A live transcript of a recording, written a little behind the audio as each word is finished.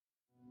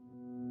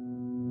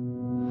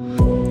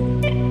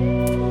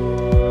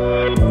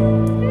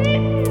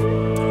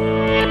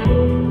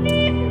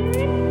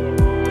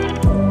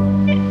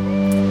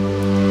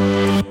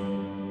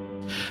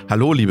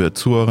Hallo liebe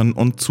Zuhörerinnen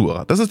und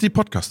Zuhörer, das ist die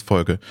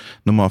Podcast-Folge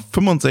Nummer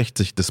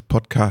 65 des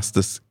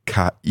Podcastes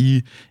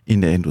KI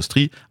in der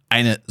Industrie.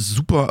 Eine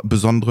super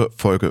besondere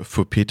Folge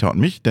für Peter und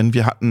mich, denn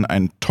wir hatten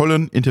einen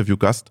tollen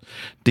Interviewgast,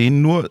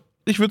 den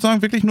ich würde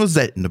sagen, wirklich nur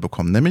Seltene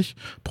bekommen, nämlich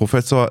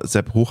Professor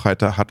Sepp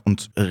Hochreiter hat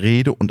uns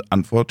Rede und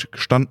Antwort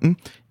gestanden.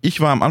 Ich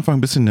war am Anfang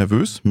ein bisschen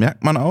nervös,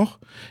 merkt man auch.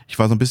 Ich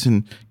war so ein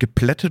bisschen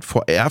geplättet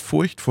vor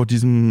Ehrfurcht, vor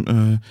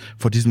diesem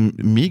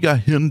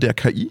Megahirn der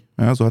KI.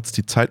 Ja, so hat es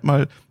die Zeit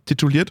mal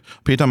tituliert.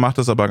 Peter macht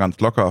das aber ganz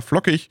locker,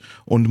 flockig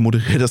und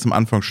moderiert das am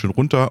Anfang schön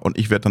runter und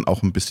ich werde dann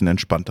auch ein bisschen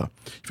entspannter.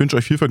 Ich wünsche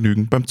euch viel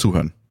Vergnügen beim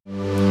Zuhören.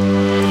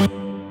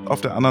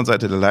 Auf der anderen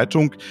Seite der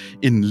Leitung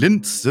in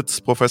Linz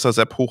sitzt Professor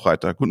Sepp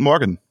Hochreiter. Guten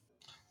Morgen.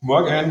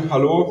 Morgen,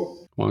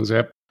 hallo. Morgen,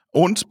 Sepp.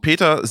 Und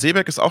Peter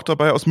Seebeck ist auch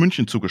dabei aus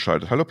München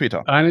zugeschaltet. Hallo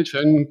Peter. Einen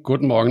schönen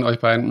guten Morgen euch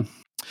beiden.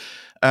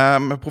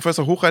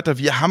 Professor Hochreiter,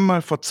 wir haben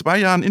mal vor 2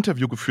 Jahren ein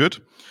Interview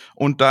geführt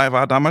und da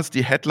war damals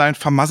die Headline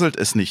 "Vermasselt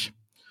es nicht".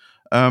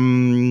 Da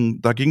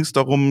ging es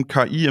darum,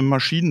 KI im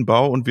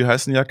Maschinenbau und wir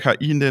heißen ja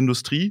KI in der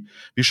Industrie.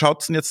 Wie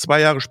schaut es denn jetzt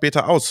 2 Jahre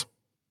später aus?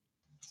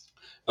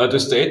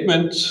 Das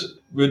Statement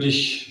würde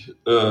ich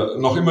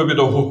noch immer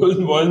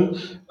wiederholen wollen.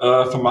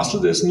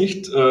 Vermasselt es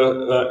nicht,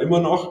 immer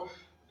noch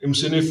im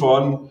Sinne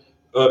von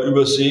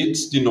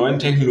überseht die neuen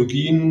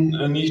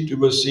Technologien nicht,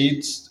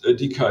 überseht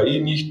die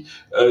KI nicht,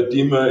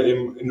 die man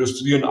im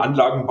Industrie- und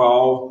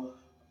Anlagenbau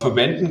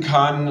verwenden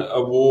kann,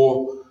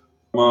 wo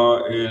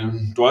man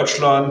in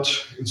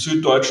Deutschland, in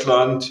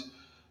Süddeutschland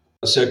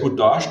sehr gut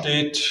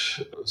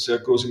dasteht, sehr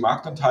große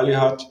Marktanteile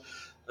hat,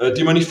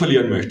 die man nicht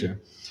verlieren möchte.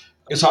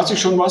 Es hat sich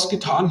schon was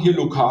getan hier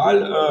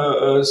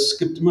lokal. Es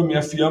gibt immer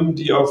mehr Firmen,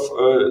 die auf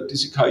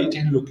diese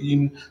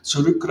KI-Technologien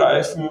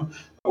zurückgreifen,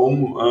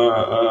 um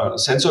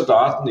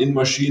Sensordaten in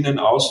Maschinen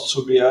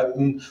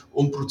auszuwerten,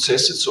 um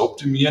Prozesse zu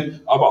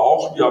optimieren. Aber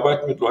auch, wir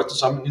arbeiten mit Leuten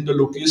zusammen in der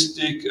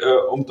Logistik,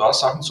 um da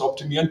Sachen zu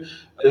optimieren.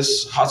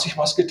 Es hat sich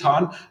was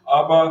getan,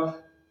 aber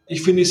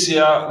ich finde es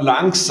sehr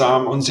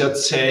langsam und sehr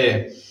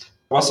zäh.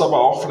 Was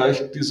aber auch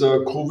vielleicht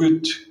dieser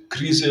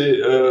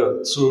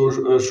Covid-Krise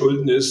zu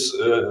schulden ist,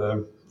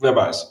 wer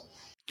weiß.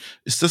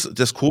 Ist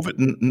das Covid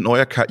ein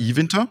neuer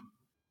KI-Winter?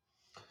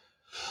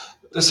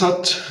 Das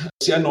hat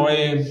sehr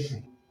neue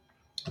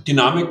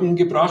Dynamiken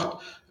gebracht.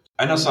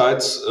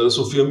 Einerseits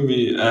so Firmen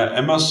wie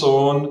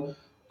Amazon,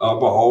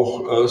 aber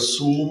auch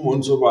Zoom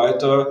und so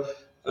weiter,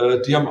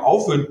 die haben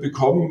Aufwind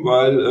bekommen,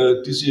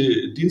 weil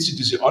diese Dienste,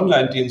 diese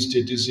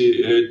Online-Dienste,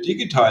 diese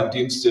digitalen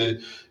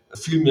Dienste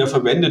viel mehr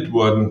verwendet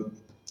wurden.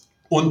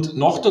 Und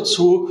noch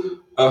dazu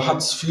hat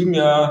es viel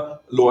mehr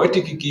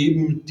Leute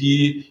gegeben,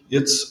 die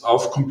jetzt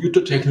auf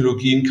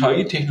Computertechnologien,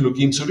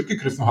 KI-Technologien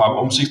zurückgegriffen haben,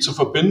 um sich zu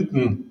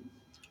verbinden,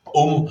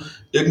 um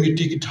irgendwie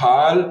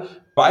digital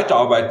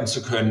weiterarbeiten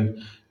zu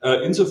können.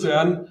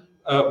 Insofern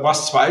war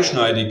es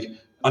zweischneidig.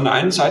 An der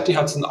einen Seite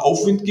hat es einen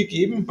Aufwind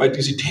gegeben, weil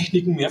diese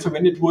Techniken mehr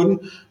verwendet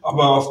wurden,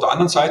 aber auf der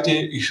anderen Seite,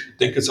 ich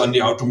denke jetzt an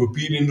die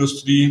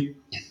Automobilindustrie,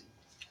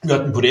 wir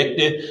hatten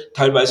Projekte,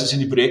 teilweise sind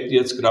die Projekte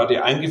jetzt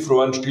gerade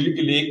eingefroren,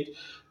 stillgelegt,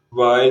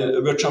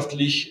 weil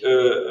wirtschaftlich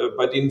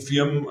bei den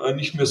Firmen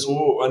nicht mehr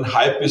so ein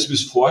Hype ist, wie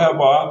es vorher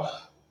war.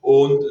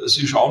 Und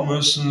sie schauen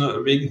müssen,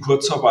 wegen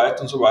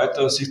Kurzarbeit und so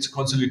weiter, sich zu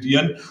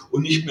konsolidieren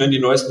und nicht mehr in die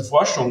neuesten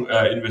Forschung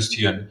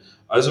investieren.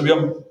 Also wir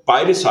haben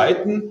beide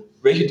Seiten,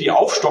 welche die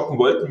aufstocken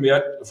wollten,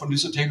 mehr von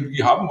dieser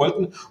Technologie haben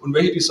wollten und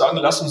welche die sagen,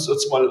 lass uns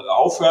jetzt mal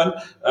aufhören,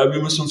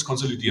 wir müssen uns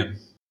konsolidieren.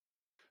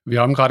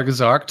 Wir haben gerade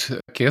gesagt,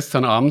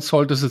 gestern Abend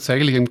sollte es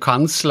tatsächlich im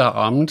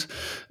Kanzleramt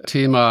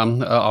Thema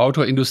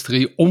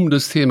Autoindustrie um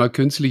das Thema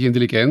künstliche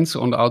Intelligenz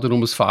und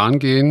autonomes Fahren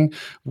gehen,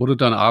 wurde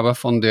dann aber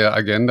von der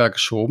Agenda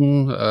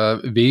geschoben,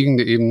 wegen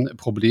eben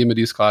Probleme,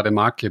 die es gerade im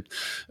Markt gibt.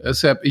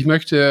 Sepp, ich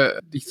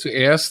möchte dich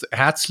zuerst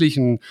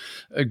herzlichen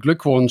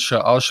Glückwunsch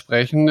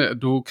aussprechen.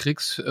 Du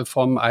kriegst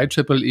vom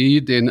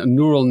IEEE den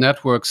Neural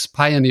Networks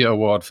Pioneer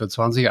Award für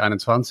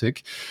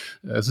 2021.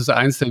 Es ist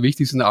eines der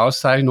wichtigsten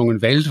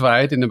Auszeichnungen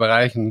weltweit in den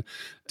Bereichen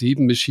Deep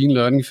Machine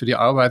Learning für die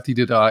Arbeit, die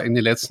du da in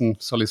den letzten,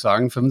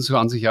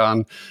 25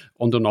 Jahren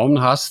unternommen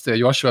hast. Der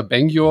Joshua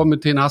Bengio,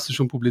 mit dem hast du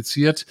schon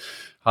publiziert,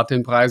 hat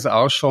den Preis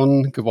auch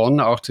schon gewonnen,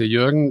 auch der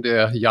Jürgen,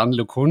 der Jan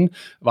LeCun.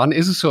 Wann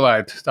ist es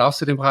soweit?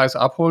 Darfst du den Preis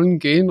abholen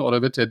gehen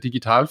oder wird der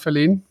digital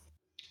verliehen?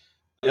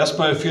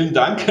 Erstmal vielen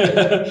Dank.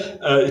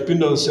 Ich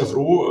bin da sehr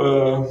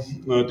froh,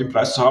 den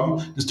Preis zu haben.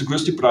 Das ist der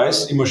größte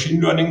Preis im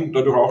Machine Learning,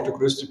 dadurch auch der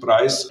größte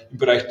Preis im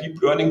Bereich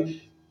Deep Learning.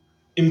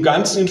 Im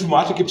ganzen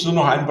Informatik gibt es nur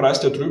noch einen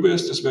Preis, der drüber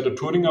ist, das wäre der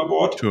Turing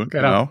Award.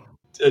 Genau.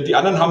 Die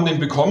anderen haben den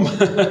bekommen,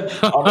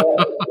 aber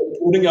der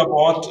Turing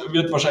Award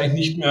wird wahrscheinlich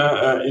nicht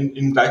mehr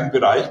im gleichen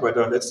Bereich, weil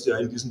der letzte Jahr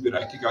in diesen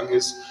Bereich gegangen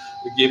ist,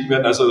 gegeben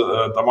werden. Also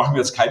da machen wir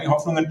jetzt keine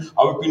Hoffnungen,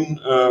 aber ich bin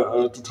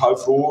total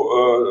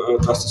froh,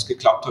 dass das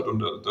geklappt hat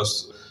und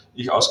dass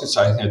ich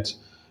ausgezeichnet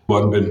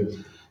worden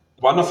bin.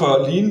 Wann er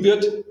verliehen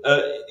wird,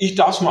 ich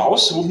darf es mal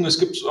aussuchen. Es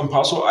gibt ein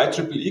paar so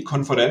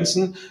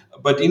IEEE-Konferenzen,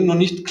 bei denen noch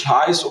nicht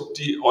klar ist, ob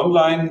die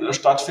online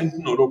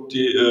stattfinden oder ob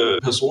die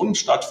Personen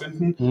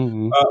stattfinden.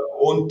 Mhm.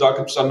 Und da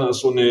gibt es dann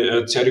so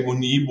eine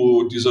Zeremonie,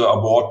 wo dieser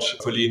Award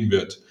verliehen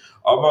wird.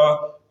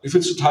 Aber ich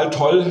finde es total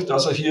toll,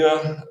 dass er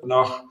hier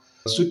nach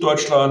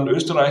Süddeutschland,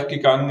 Österreich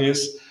gegangen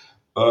ist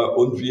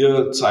und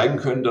wir zeigen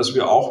können, dass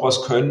wir auch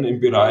was können im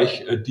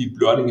Bereich Deep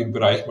Learning, im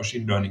Bereich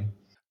Machine Learning.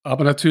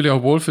 Aber natürlich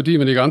auch wohlverdient,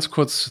 wenn ich ganz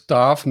kurz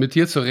darf, mit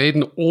dir zu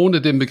reden, ohne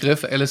den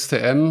Begriff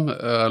LSTM,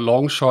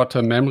 Long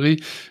Short-Term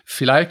Memory.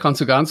 Vielleicht kannst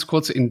du ganz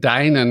kurz in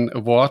deinen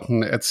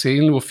Worten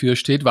erzählen, wofür es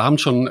steht. Wir haben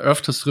schon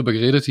öfters drüber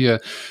geredet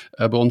hier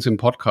bei uns im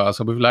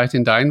Podcast, aber vielleicht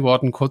in deinen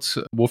Worten kurz,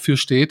 wofür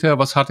steht er?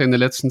 Was hat er in den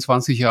letzten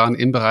 20 Jahren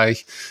im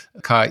Bereich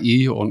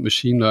KI und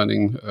Machine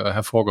Learning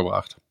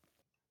hervorgebracht?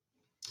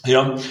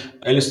 Ja,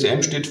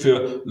 LSTM steht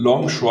für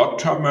Long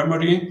Short-Term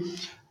Memory.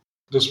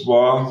 Das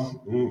war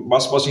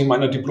was ich in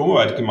meiner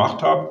Diplomarbeit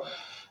gemacht habe.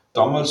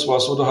 Damals war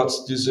es so, da hat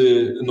es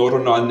diese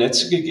neuronalen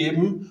Netze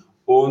gegeben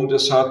und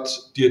es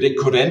hat die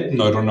rekurrenten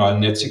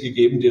neuronalen Netze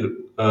gegeben. Die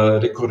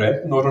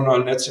rekurrenten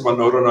neuronalen Netze waren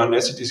neuronale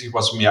Netze, die sich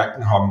was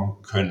merken haben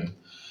können.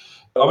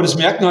 Aber das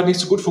Merken hat nicht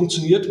so gut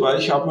funktioniert, weil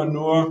ich habe mir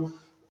nur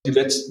die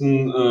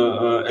letzten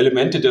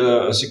Elemente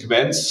der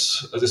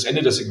Sequenz, also das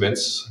Ende der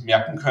Sequenz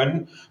merken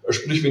können.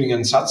 Sprich, wenn ich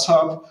einen Satz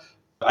habe,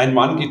 ein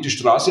Mann geht die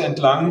Straße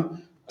entlang,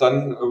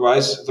 dann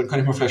kann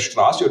ich mir vielleicht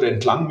Straße oder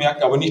entlang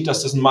merken, aber nicht,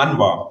 dass das ein Mann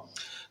war.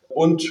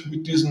 Und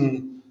mit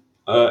diesem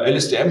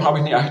LSTM habe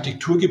ich eine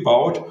Architektur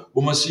gebaut,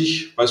 wo man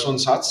sich bei so einem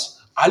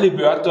Satz alle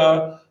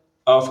Wörter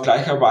auf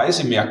gleicher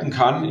Weise merken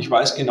kann. Ich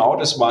weiß genau,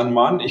 das war ein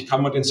Mann. Ich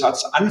kann mir den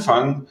Satz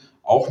Anfang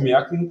auch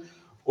merken.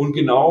 Und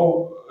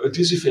genau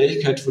diese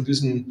Fähigkeit von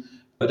diesem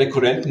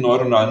rekurrenten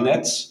neuronalen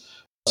Netz,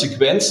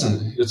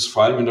 Sequenzen, jetzt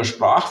vor allem in der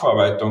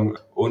Sprachverarbeitung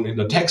und in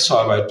der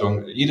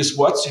Textverarbeitung, jedes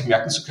Wort sich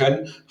merken zu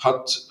können,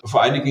 hat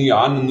vor einigen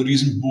Jahren einen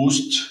riesen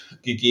Boost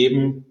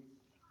gegeben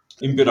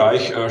im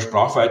Bereich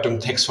Sprachverarbeitung,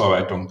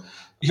 Textverarbeitung.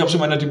 Ich habe es in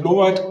meiner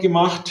Diplomarbeit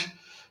gemacht.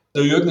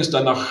 Der Jürgen ist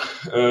dann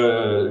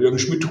Jürgen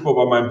Schmidhuber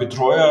war mein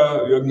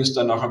Betreuer. Jürgen ist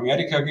dann nach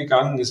Amerika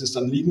gegangen, es ist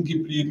dann liegen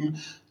geblieben.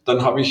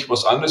 Dann habe ich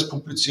was anderes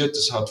publiziert,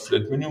 das hat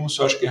Flat Minimum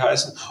Search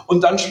geheißen.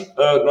 Und dann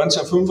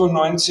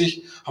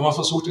 1995 haben wir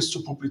versucht, es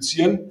zu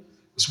publizieren.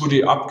 Es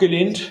wurde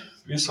abgelehnt,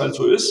 wie es halt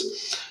so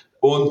ist.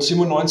 Und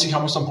 97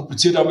 haben wir es dann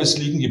publiziert, aber es ist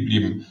liegen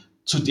geblieben.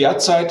 Zu der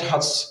Zeit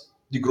hat es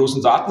die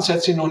großen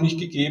Datensätze noch nicht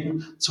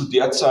gegeben. Zu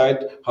der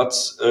Zeit hat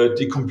es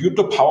die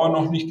Computerpower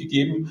noch nicht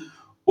gegeben.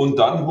 Und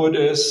dann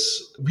wurde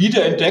es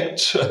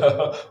wiederentdeckt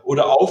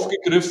oder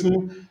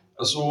aufgegriffen,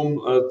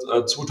 so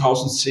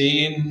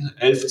 2010,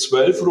 11,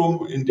 12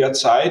 rum in der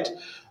Zeit.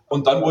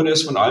 Und dann wurde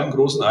es von allen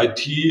großen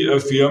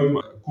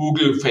IT-Firmen,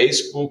 Google,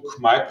 Facebook,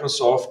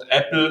 Microsoft,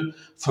 Apple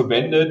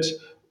verwendet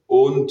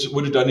und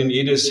wurde dann in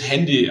jedes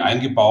Handy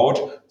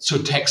eingebaut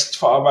zur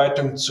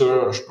Textverarbeitung,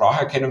 zur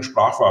Spracherkennung,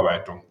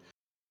 Sprachverarbeitung.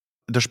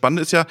 Das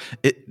Spannende ist ja,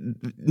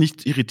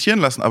 nicht irritieren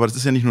lassen, aber das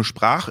ist ja nicht nur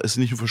Sprache, es ist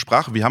nicht nur für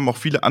Sprache. Wir haben auch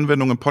viele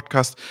Anwendungen im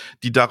Podcast,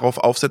 die darauf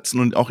aufsetzen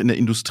und auch in der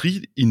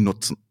Industrie ihn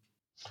nutzen.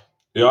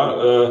 Ja,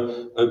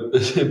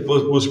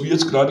 was wir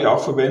jetzt gerade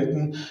auch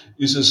verwenden,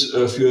 ist es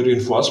für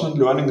Reinforcement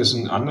Learning, das ist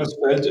ein anderes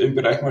Feld im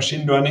Bereich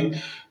Machine Learning,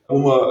 wo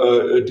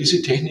wir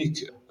diese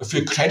Technik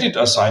für Credit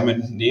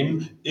Assignment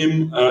nehmen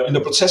in der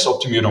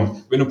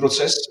Prozessoptimierung. Wenn ein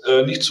Prozess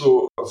nicht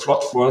so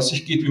flott vor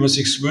sich geht, wie man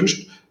sich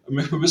wünscht,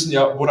 möchte man wissen,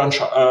 ja, woran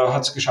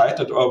hat es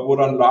gescheitert,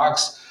 woran lag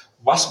es,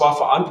 was war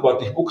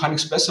verantwortlich, wo kann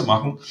ich es besser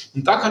machen.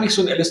 Und da kann ich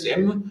so ein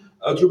LSTM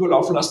drüber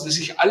laufen lassen, dass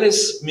sich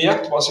alles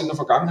merkt, was in der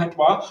Vergangenheit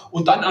war.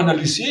 Und dann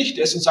analysiere ich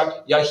das und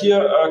sage, ja,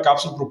 hier gab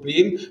es ein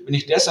Problem. Wenn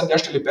ich das an der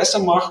Stelle besser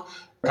mache,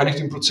 kann ich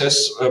den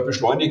Prozess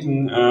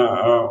beschleunigen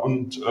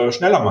und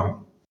schneller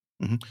machen.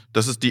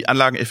 Das ist die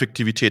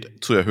Anlageneffektivität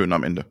zu erhöhen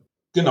am Ende.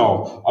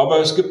 Genau, aber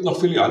es gibt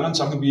noch viele andere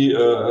Sachen wie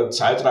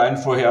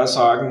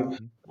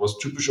Zeitreihenvorhersagen, was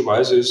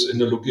typischerweise ist in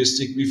der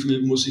Logistik, wie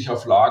viel muss ich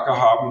auf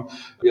Lager haben.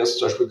 Wer es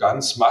zum Beispiel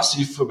ganz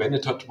massiv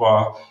verwendet hat,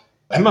 war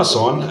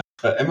Amazon.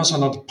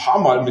 Amazon hat ein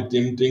paar Mal mit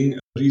dem Ding einen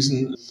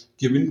riesen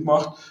Gewinn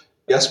gemacht.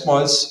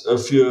 Erstmals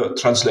für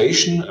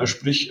Translation,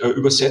 sprich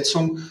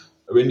Übersetzung.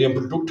 Wenn die ein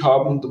Produkt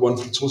haben, wo ein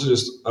Franzose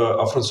das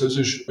auf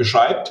Französisch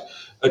beschreibt,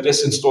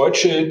 das ins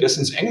Deutsche, das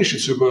ins Englische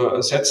zu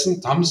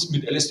übersetzen, da haben sie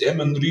mit LSTM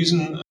einen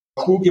riesen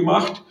Coup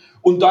gemacht.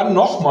 Und dann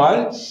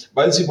nochmal,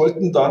 weil sie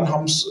wollten, dann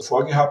haben sie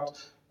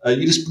vorgehabt,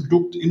 jedes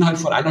Produkt innerhalb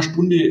von einer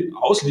Stunde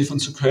ausliefern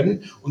zu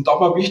können. Und da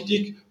war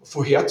wichtig,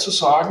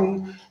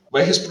 vorherzusagen,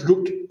 welches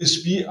Produkt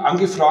ist wie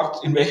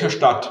angefragt in welcher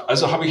Stadt.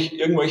 Also habe ich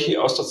irgendwelche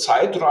aus der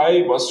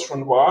Zeitreihe, was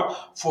schon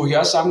war,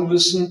 vorhersagen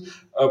müssen,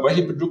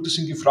 welche Produkte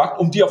sind gefragt,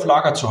 um die auf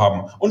Lager zu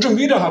haben. Und schon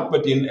wieder hat bei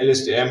denen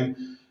LSTM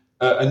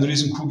einen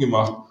riesen Coup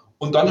gemacht.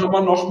 Und dann haben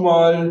wir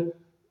nochmal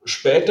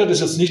später,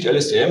 das ist jetzt nicht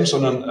LSTM,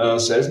 sondern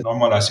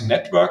Self-Normalizing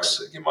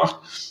Networks gemacht.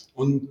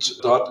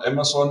 Und da hat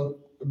Amazon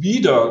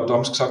wieder, da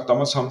haben sie gesagt,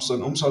 damals haben sie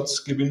einen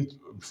Umsatzgewinn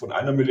von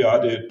 $1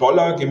 Milliarde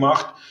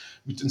gemacht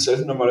mit den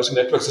Self-Normalizing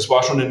Networks. Das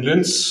war schon in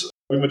Linz,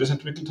 wie wir das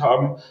entwickelt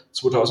haben,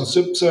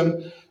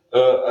 2017.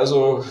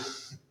 Also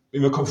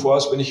mir kommt vor,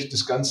 als wenn ich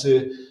das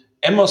ganze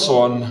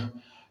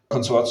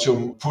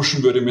Amazon-Konsortium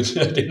pushen würde mit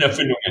den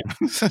Erfindungen.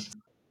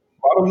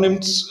 Warum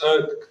nimmt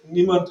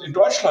niemand in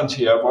Deutschland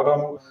her?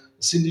 Warum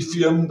sind die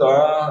Firmen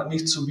da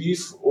nicht so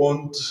wief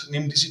und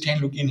nehmen diese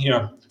Technologien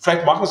her.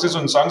 Vielleicht machen sie es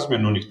und sagen es mir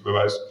nur nicht, wer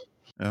weiß.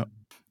 Ja.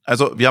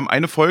 Also wir haben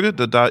eine Folge,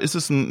 da ist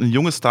es ein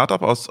junges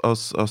Startup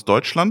aus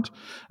Deutschland.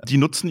 Die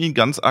nutzen ihn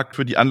ganz arg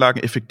für die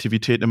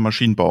Anlageneffektivität im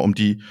Maschinenbau, um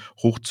die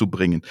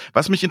hochzubringen.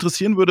 Was mich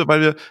interessieren würde,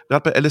 weil wir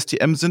gerade bei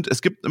LSTM sind,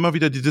 es gibt immer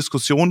wieder die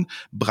Diskussion,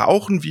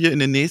 brauchen wir in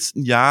den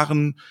nächsten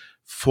Jahren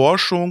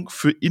Forschung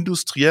für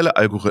industrielle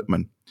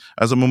Algorithmen?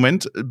 Also im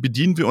Moment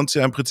bedienen wir uns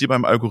ja im Prinzip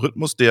einem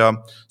Algorithmus,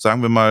 der,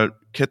 sagen wir mal,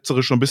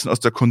 ketzerisch schon ein bisschen aus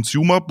der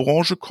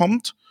Consumer-Branche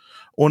kommt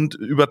und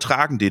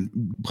übertragen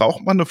den.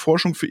 Braucht man eine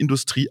Forschung für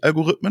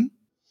Industriealgorithmen?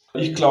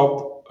 Ich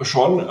glaube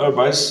schon,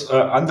 weil es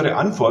andere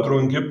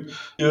Anforderungen gibt.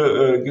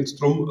 Hier geht es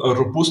darum,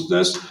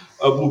 Robustness,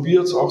 wo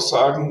wir jetzt auch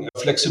sagen,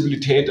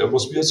 Flexibilität.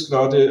 Was wir jetzt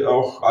gerade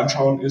auch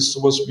anschauen, ist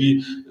sowas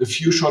wie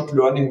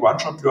Few-Shot-Learning,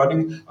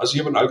 One-Shot-Learning. Also ich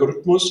habe einen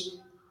Algorithmus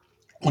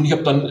und ich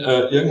habe dann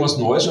irgendwas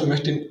Neues und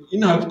möchte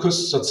innerhalb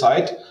kürzester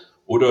Zeit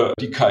oder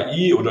die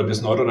KI oder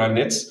das neuronale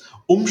Netz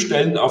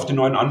umstellen auf die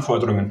neuen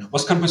Anforderungen.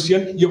 Was kann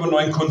passieren? Ich habe einen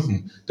neuen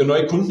Kunden. Der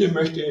neue Kunde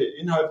möchte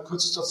innerhalb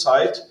kürzester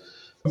Zeit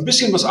ein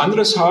bisschen was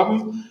anderes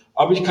haben,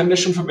 aber ich kann das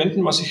schon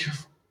verwenden, was ich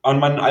an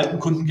meinen alten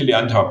Kunden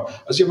gelernt habe.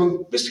 Also ich habe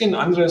ein bisschen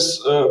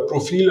anderes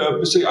Profil, ein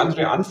bisschen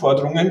andere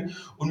Anforderungen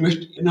und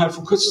möchte innerhalb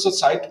von kürzester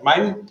Zeit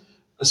mein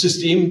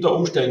System da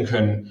umstellen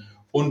können.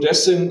 Und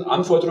das sind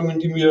Anforderungen,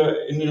 die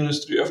wir in der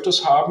Industrie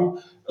öfters haben.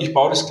 Ich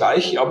baue das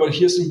Gleiche, aber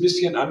hier ist ein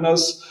bisschen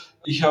anders.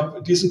 Ich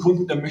habe diesen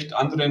Kunden, der möchte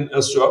anderen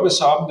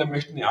Service haben, der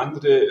möchte eine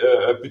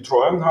andere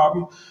Betreuung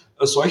haben.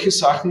 Solche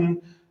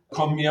Sachen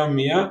kommen mehr und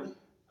mehr.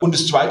 Und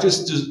das Zweite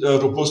ist die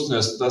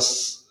Robustness,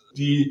 dass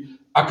die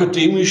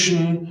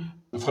akademischen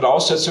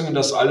Voraussetzungen,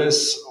 dass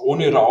alles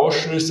ohne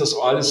Rauschen ist, dass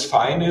alles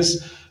fein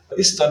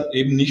ist dann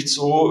eben nicht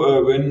so,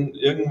 wenn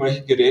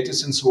irgendwelche Geräte,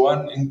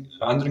 Sensoren in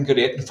anderen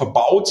Geräten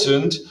verbaut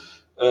sind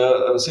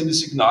die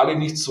Signale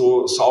nicht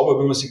so sauber,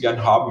 wie man sie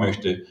gern haben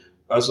möchte.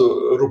 Also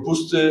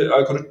robuste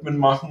Algorithmen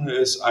machen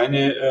ist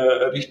eine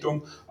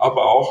Richtung,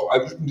 aber auch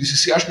Algorithmen, die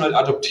sich sehr schnell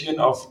adaptieren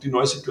auf die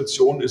neue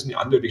Situation, ist eine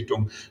andere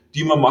Richtung,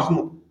 die wir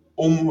machen,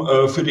 um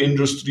für die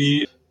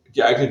Industrie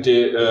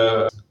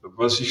geeignete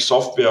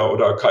Software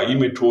oder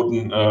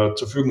KI-Methoden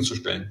zur Verfügung zu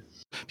stellen.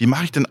 Wie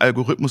mache ich den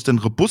Algorithmus denn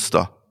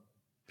robuster?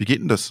 Wie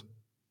geht denn das?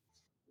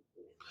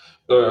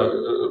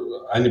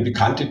 Eine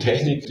bekannte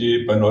Technik, die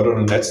bei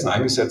neuronalen Netzen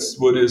eingesetzt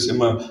wurde, ist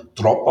immer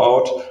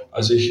Dropout.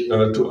 Also ich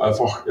tue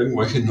einfach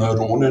irgendwelche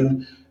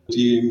Neuronen,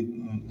 die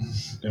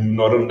im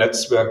neuronalen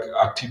Netzwerk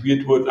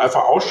aktiviert wurden,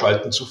 einfach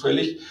ausschalten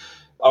zufällig.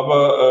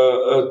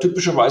 Aber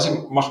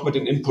typischerweise macht man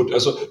den Input.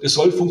 Also das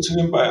soll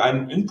funktionieren bei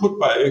einem Input,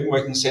 bei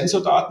irgendwelchen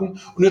Sensordaten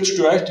und jetzt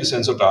störe ich die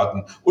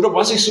Sensordaten. Oder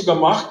was ich sogar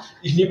mache,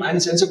 ich nehme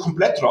einen Sensor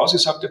komplett raus,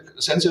 ich sage,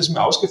 der Sensor ist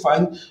mir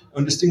ausgefallen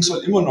und das Ding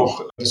soll immer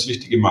noch das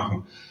Richtige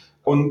machen.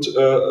 Und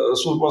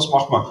sowas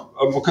macht man.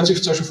 Man kann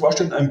sich zum Beispiel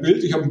vorstellen,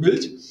 ich habe ein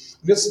Bild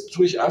und jetzt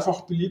tue ich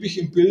einfach beliebig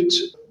im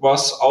Bild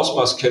was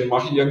Ausmaß kennen,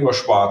 mache ich irgendwas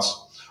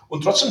schwarz.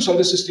 Und trotzdem soll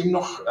das System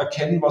noch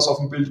erkennen, was auf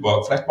dem Bild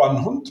war. Vielleicht war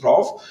ein Hund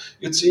drauf,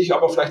 jetzt sehe ich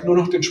aber vielleicht nur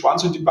noch den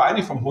Schwanz und die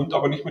Beine vom Hund,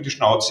 aber nicht mehr die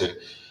Schnauze.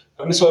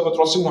 Dann soll aber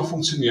trotzdem noch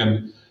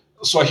funktionieren.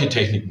 Solche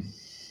Techniken.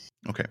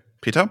 Okay.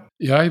 Peter?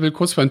 Ja, ich will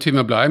kurz beim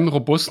Thema bleiben.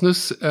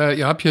 Robustness.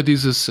 Ihr habt ja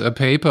dieses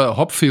Paper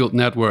Hopfield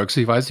Networks.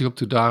 Ich weiß nicht, ob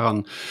du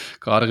daran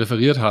gerade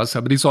referiert hast,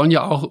 aber die sollen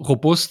ja auch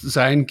robust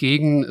sein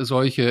gegen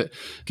solche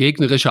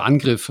gegnerische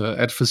Angriffe,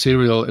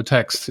 Adversarial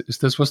Attacks.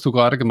 Ist das, was du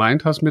gerade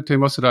gemeint hast mit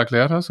dem, was du da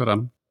erklärt hast,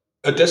 oder?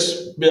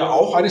 Das wäre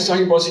auch eine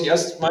Sache, was ich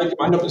erst mal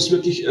gemeint habe, ist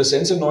wirklich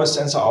neues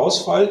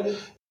Sensorausfall.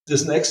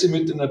 Das nächste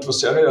mit den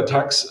Adversarial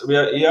Attacks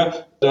wäre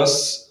eher,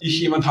 dass ich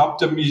jemanden habe,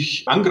 der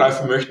mich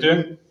angreifen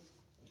möchte,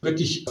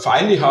 wirklich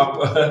Feinde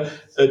habe,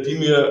 die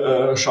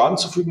mir Schaden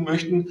zufügen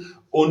möchten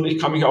und ich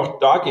kann mich auch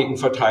dagegen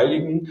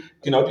verteidigen.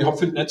 Genau, die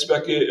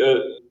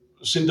Hopfield-Netzwerke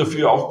sind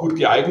dafür auch gut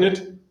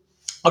geeignet.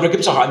 Aber da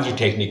gibt es auch andere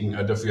Techniken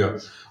dafür.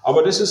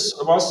 Aber das ist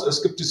was,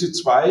 es gibt diese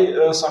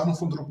zwei Sachen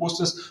von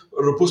Robustness.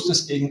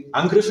 Robustness gegen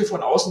Angriffe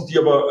von außen, die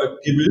aber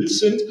gewillt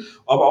sind,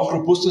 aber auch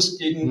Robustness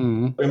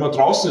gegen, wenn man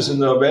draußen ist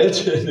in der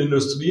Welt, in der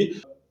Industrie,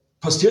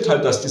 passiert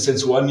halt, dass die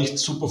Sensoren nicht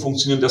super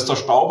funktionieren, dass da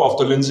Staub auf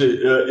der Linse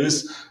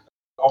ist,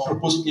 auch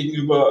robust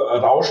gegenüber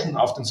Rauschen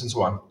auf den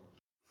Sensoren.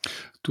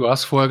 Du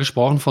hast vorher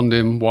gesprochen von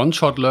dem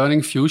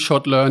One-Shot-Learning,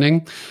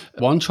 Few-Shot-Learning.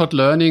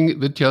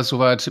 One-Shot-Learning wird ja,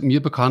 soweit mir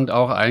bekannt,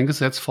 auch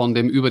eingesetzt von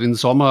dem über den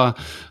Sommer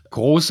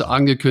groß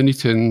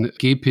angekündigten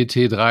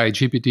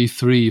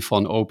GPT-3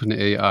 von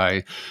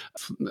OpenAI.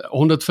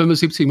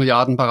 175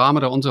 Milliarden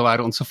Parameter und so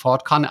weiter und so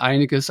fort, kann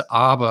einiges,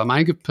 aber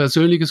mein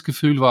persönliches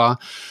Gefühl war,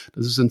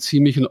 dass es ein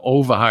ziemlichen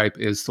Overhype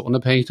ist,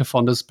 unabhängig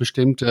davon, dass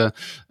bestimmte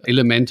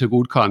Elemente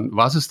gut kann.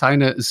 Was ist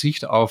deine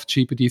Sicht auf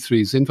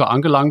GPT-3? Sind wir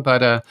angelangt bei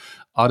der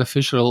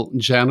Artificial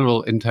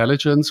General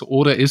Intelligence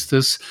oder ist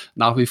es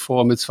nach wie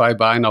vor mit zwei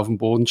Beinen auf dem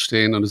Boden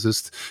stehen und es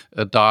ist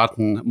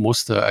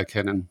Datenmuster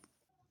erkennen?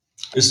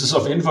 Es ist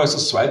auf jeden Fall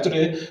das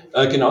Zweite.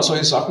 Genau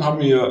solche Sachen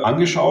haben wir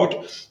angeschaut,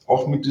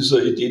 auch mit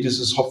dieser Idee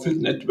dieses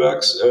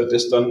Hopfield-Netzwerks,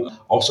 das dann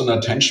auch so ein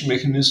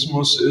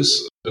Attention-Mechanismus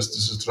ist, dass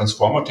diese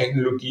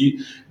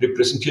Transformer-Technologie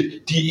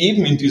repräsentiert, die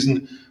eben in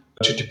diesen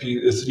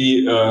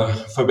GPT-3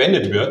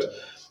 verwendet wird.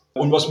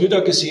 Und was wir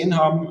da gesehen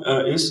haben,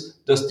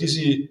 ist, dass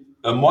diese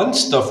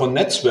Monster von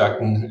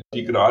Netzwerken,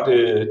 die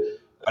gerade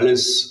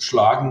alles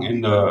schlagen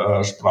in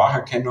der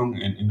Spracherkennung,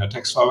 in der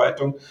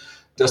Textverarbeitung,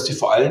 dass die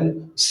vor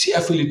allem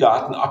sehr viele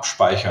Daten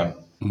abspeichern.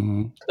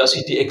 Dass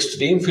sich die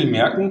extrem viel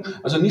merken,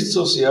 also nicht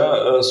so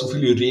sehr so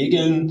viele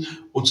Regeln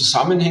und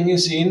Zusammenhänge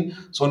sehen,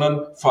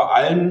 sondern vor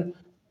allem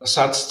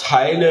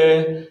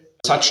Satzteile,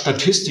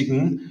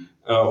 Satzstatistiken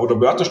oder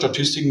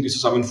Wörterstatistiken, die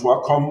zusammen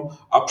vorkommen,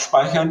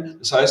 abspeichern.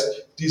 Das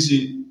heißt, diese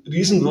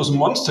riesengroßen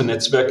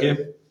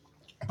Monsternetzwerke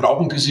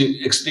brauchen diese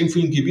extrem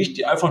vielen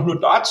Gewichte einfach nur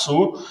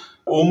dazu,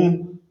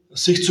 um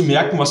sich zu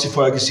merken, was sie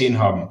vorher gesehen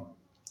haben.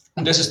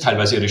 Und das ist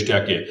teilweise ihre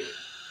Stärke.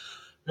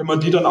 Wenn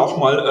man die dann auch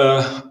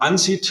mal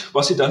ansieht,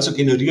 was sie dann so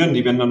generieren,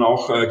 die werden dann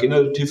auch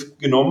generativ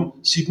genommen,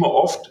 sieht man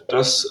oft,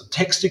 dass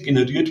Texte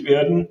generiert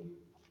werden,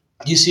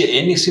 die sehr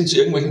ähnlich sind zu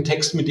irgendwelchen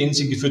Texten, mit denen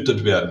sie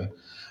gefüttert werden.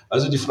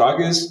 Also die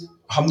Frage ist,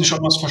 haben die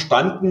schon was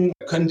verstanden?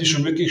 Können die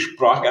schon wirklich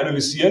Sprache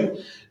analysieren?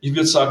 Ich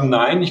würde sagen,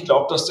 nein. Ich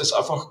glaube, dass das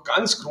einfach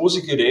ganz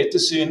große Geräte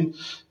sind,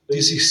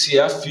 die sich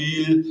sehr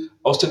viel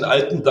aus den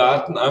alten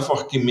Daten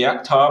einfach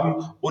gemerkt haben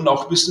und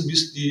auch wissen, wie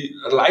sie die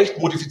leicht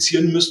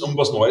modifizieren müssen, um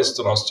was Neues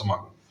daraus zu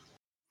machen.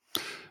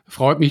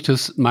 Freut mich,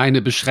 dass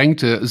meine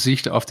beschränkte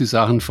Sicht auf die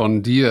Sachen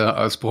von dir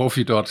als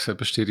Profi dort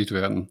bestätigt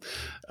werden.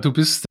 Du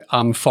bist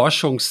am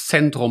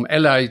Forschungszentrum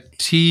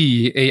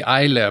LIT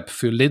AI Lab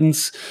für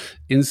Linz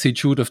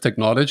Institute of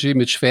Technology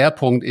mit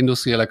Schwerpunkt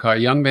industrielle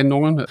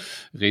KI-Anwendungen.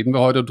 Reden wir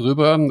heute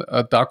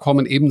drüber. Da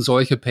kommen eben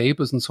solche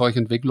Papers und solche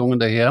Entwicklungen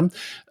daher.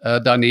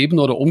 Daneben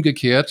oder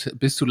umgekehrt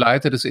bist du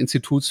Leiter des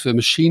Instituts für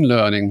Machine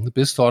Learning,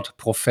 bist dort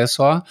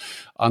Professor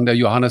an der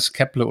Johannes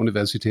Kepler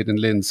Universität in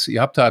Linz.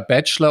 Ihr habt da einen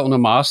Bachelor und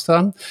einen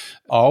Master,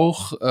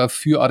 auch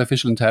für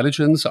Artificial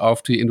Intelligence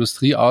auf die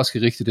Industrie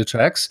ausgerichtete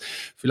Tracks.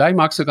 Vielleicht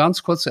magst du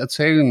ganz kurz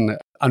erzählen,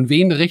 an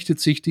wen richtet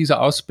sich diese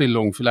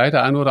Ausbildung? Vielleicht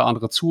der ein oder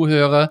andere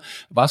Zuhörer.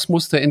 Was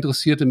muss der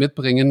Interessierte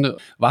mitbringen?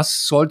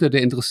 Was sollte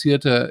der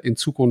Interessierte in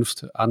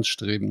Zukunft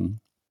anstreben?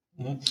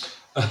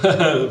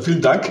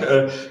 Vielen Dank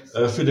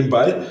für den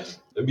Ball.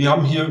 Wir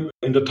haben hier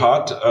in der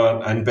Tat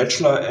einen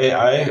Bachelor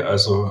AI,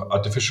 also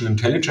Artificial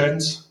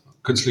Intelligence,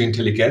 künstliche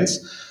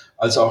Intelligenz,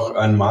 als auch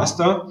einen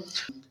Master.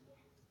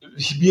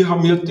 Wir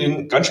haben hier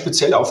den ganz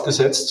speziell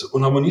aufgesetzt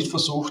und haben nicht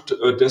versucht,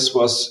 das,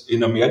 was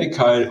in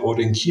Amerika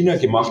oder in China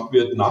gemacht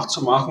wird,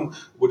 nachzumachen,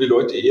 wo die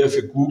Leute eher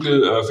für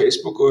Google,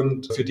 Facebook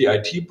und für die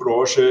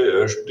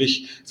IT-Branche,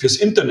 sprich fürs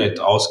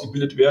Internet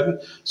ausgebildet werden,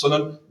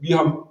 sondern wir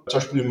haben zum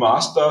Beispiel im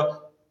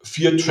Master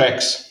 4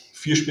 Tracks,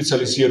 4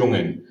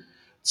 Spezialisierungen.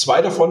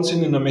 2 davon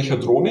sind in der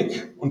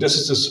Mechatronik und das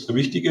ist das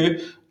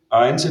Wichtige.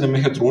 1 in der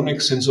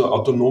Mechatronik sind so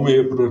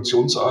autonome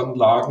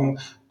Produktionsanlagen,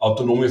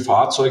 autonome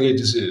Fahrzeuge,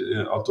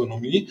 diese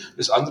Autonomie.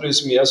 Das andere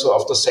ist mehr so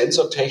auf der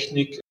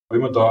Sensortechnik,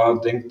 wenn man da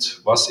denkt,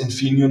 was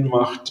Infineon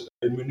macht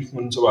in München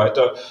und so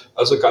weiter.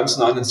 Also ganz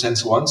nah an den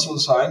Sensoren zu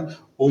sein,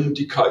 um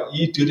die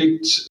KI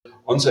direkt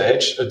on the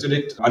edge,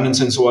 direkt an den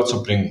Sensor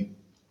zu bringen.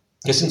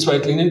 Das sind 2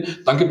 Linien.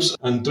 Dann gibt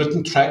es einen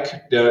dritten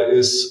Track, der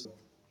ist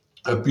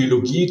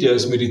Biologie, der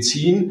ist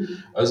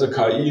Medizin, also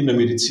KI in der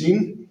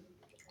Medizin.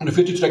 Und der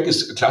 4. Track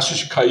ist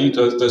klassische KI,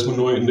 da ist man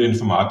nur in der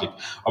Informatik.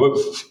 Aber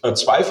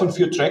 2 von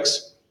 4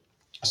 Tracks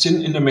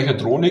sind in der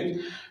Mechatronik,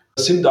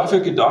 sind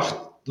dafür gedacht,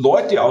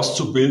 Leute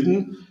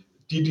auszubilden,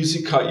 die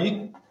diese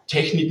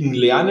KI-Techniken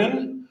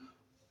lernen,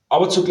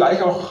 aber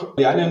zugleich auch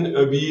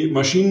lernen, wie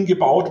Maschinen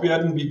gebaut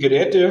werden, wie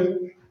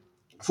Geräte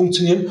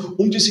funktionieren,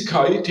 um diese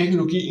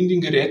KI-Technologie in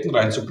den Geräten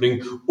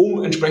reinzubringen,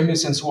 um entsprechende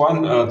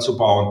Sensoren zu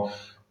bauen.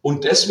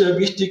 Und das wäre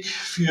wichtig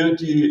für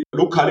die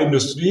lokale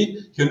Industrie,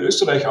 hier in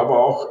Österreich, aber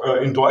auch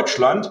in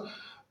Deutschland,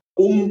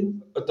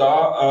 um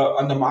da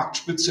an der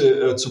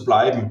Marktspitze zu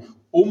bleiben,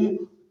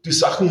 um die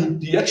Sachen,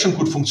 die jetzt schon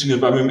gut funktionieren,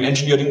 weil man im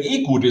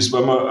Engineering gut ist,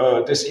 weil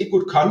man das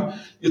gut kann,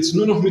 jetzt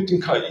nur noch mit den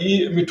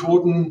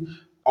KI-Methoden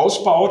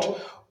ausbaut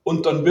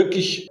und dann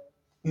wirklich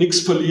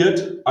nichts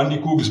verliert an die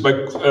Googles.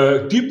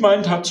 Weil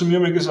DeepMind hat zu mir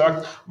mal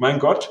gesagt, mein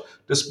Gott,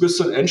 das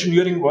Business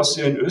Engineering, was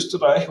ihr in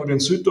Österreich oder in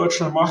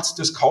Süddeutschland macht,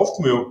 das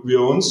kaufen wir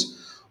uns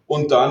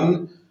und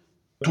dann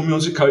tun wir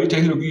unsere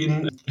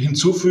KI-Technologien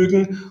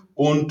hinzufügen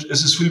und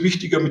es ist viel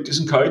wichtiger, mit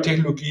diesen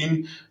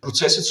KI-Technologien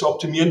Prozesse zu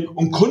optimieren,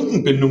 um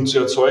Kundenbindung zu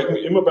erzeugen,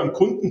 immer beim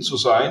Kunden zu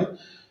sein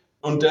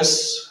und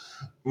das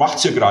macht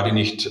es ja gerade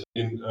nicht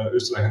in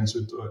Österreich und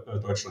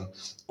Süddeutschland.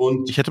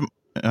 Und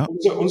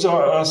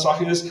unsere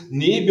Sache ist,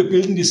 nee, wir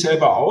bilden die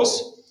selber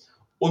aus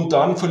und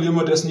dann verlieren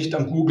wir das nicht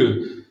an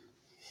Google.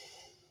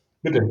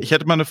 Bitte. Ich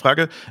hätte mal eine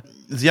Frage.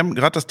 Sie haben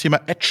gerade das Thema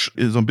Edge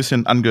so ein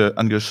bisschen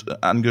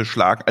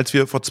angeschlagen. Als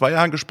wir vor 2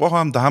 Jahren gesprochen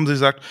haben, da haben Sie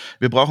gesagt,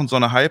 wir brauchen so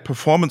eine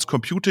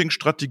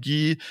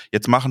High-Performance-Computing-Strategie.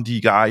 Jetzt machen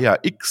die Gaia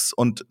X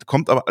und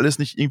kommt aber alles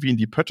nicht irgendwie in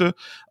die Pötte.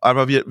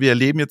 Aber wir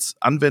erleben jetzt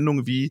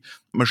Anwendungen wie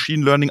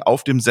Machine Learning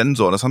auf dem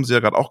Sensor. Das haben Sie ja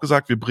gerade auch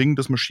gesagt. Wir bringen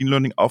das Machine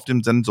Learning auf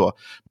dem Sensor.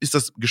 Ist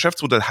das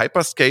Geschäftsmodell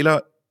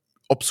Hyperscaler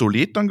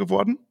obsolet dann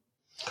geworden?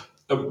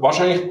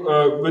 Wahrscheinlich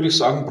würde ich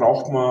sagen,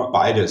 braucht man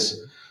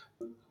beides.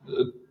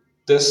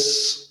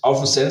 das auf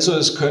dem Sensor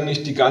ist, können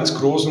nicht die ganz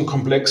großen,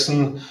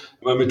 komplexen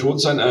Methoden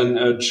sein. Ein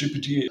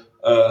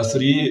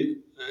GPT-3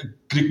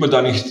 kriegt man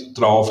da nicht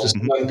drauf. Das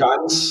sind dann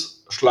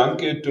ganz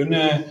schlanke,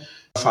 dünne,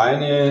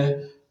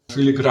 feine,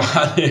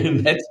 filigrane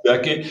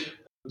Netzwerke,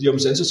 die am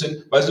Sensor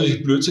sind, weil es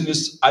natürlich Blödsinn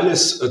ist,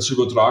 alles zu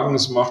übertragen.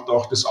 Das macht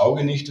auch das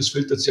Auge nicht, das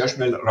filtert sehr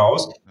schnell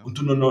raus und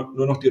tut nur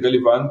noch die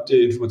relevante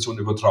Information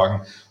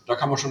übertragen. Da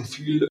kann man schon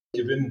viel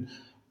gewinnen.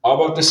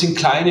 Aber das sind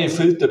kleine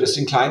Filter, das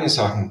sind kleine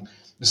Sachen.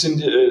 Das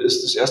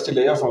ist das erste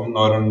Layer vom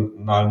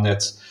neuronalen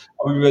Netz.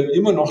 Aber wir werden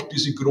immer noch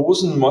diese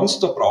großen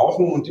Monster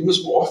brauchen und die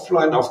müssen wir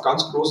offline auf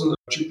ganz großen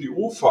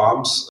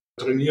GPU-Farms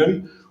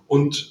trainieren.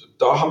 Und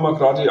da haben wir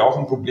gerade auch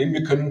ein Problem.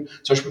 Wir können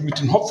zum Beispiel mit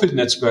dem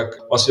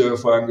Hopfield-Netzwerk, was ihr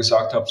vorhin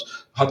gesagt habt,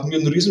 hatten wir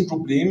ein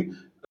Riesenproblem,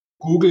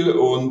 Google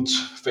und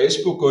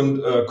Facebook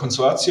und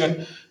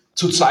Konsortien,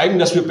 zu zeigen,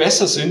 dass wir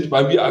besser sind,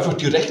 weil wir einfach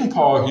die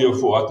Rechenpower hier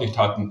vor Ort nicht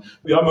hatten.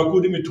 Wir haben ja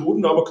gute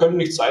Methoden, aber können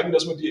nicht zeigen,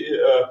 dass wir die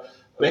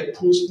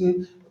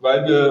wegpusten,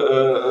 weil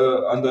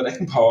wir an der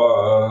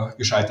Rechenpower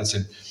gescheitert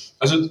sind.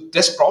 Also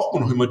das braucht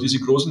man noch immer, diese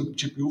großen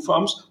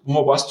GPU-Farms, wo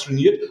man was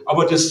trainiert.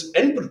 Aber das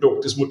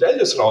Endprodukt, das Modell,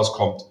 das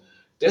rauskommt,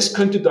 das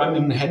könnte dann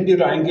in ein Handy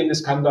reingehen,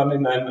 das kann dann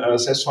in ein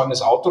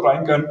selbstfahrendes Auto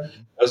reingehen.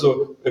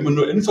 Also wenn man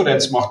nur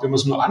Inferenz macht, wenn man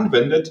es nur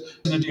anwendet,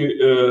 sind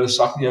die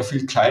Sachen ja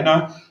viel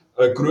kleiner.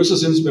 Größer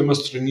sind es, wenn man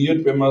es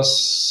trainiert, wenn man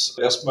es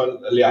erstmal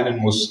lernen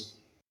muss.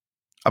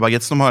 Aber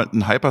jetzt nochmal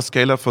ein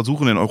Hyperscaler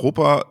versuchen in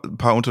Europa ein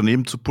paar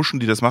Unternehmen zu pushen,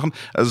 die das machen.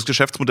 Also das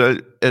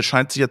Geschäftsmodell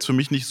erscheint sich jetzt für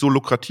mich nicht so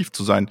lukrativ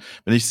zu sein,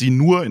 wenn ich sie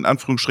nur in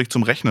Anführungsstrich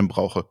zum Rechnen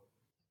brauche.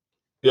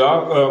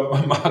 Ja,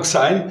 mag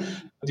sein.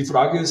 Die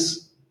Frage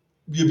ist,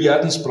 wir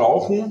werden es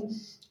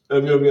brauchen.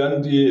 Wir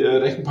werden die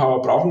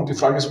Rechenpower brauchen. Die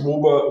Frage ist,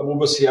 wo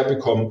wir es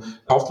herbekommen.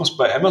 Kauft man es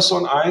bei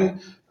Amazon ein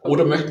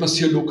oder möchte man es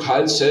hier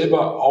lokal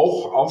selber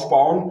auch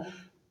aufbauen?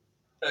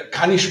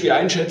 Kann ich schwer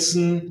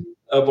einschätzen,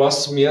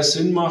 was mehr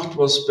Sinn macht,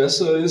 was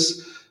besser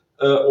ist,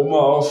 ob man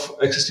auf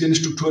existierende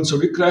Strukturen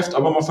zurückgreift.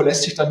 Aber man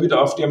verlässt sich dann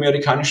wieder auf die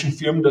amerikanischen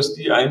Firmen, dass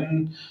die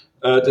einen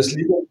das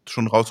lieber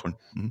schon rausholen.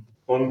 Mhm.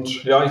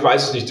 Und ja, ich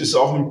weiß es nicht. Das ist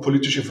auch eine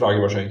politische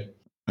Frage wahrscheinlich.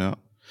 Ja.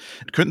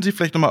 Könnten Sie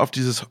vielleicht nochmal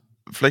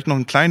vielleicht noch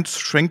einen kleinen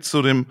Schwenk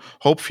zu dem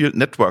Hopfield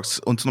Networks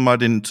uns nochmal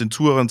den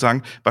Zuhörern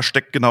sagen, was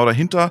steckt genau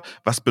dahinter,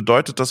 was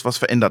bedeutet das, was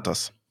verändert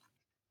das?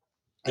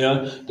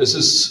 Ja, das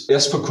ist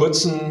erst vor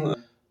kurzem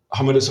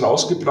haben wir das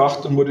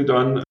rausgebracht und wurde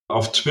dann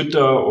auf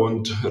Twitter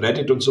und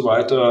Reddit und so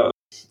weiter,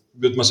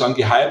 würde man sagen,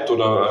 gehypt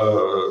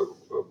oder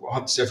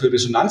hat sehr viel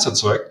Resonanz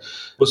erzeugt.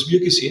 Was wir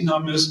gesehen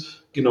haben,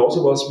 ist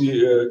genauso was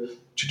wie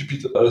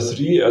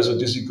GPT-3, also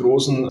diese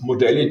großen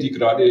Modelle, die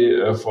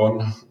gerade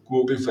von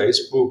Google,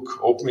 Facebook,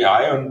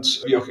 OpenAI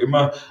und wie auch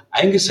immer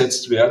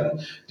eingesetzt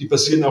werden, die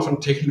basieren auf einer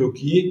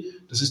Technologie,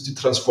 das ist die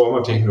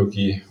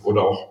Transformer-Technologie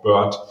oder auch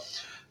BERT.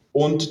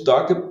 Und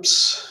da gibt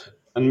es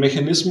einen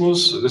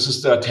Mechanismus, das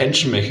ist der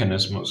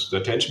Attention-Mechanismus. Der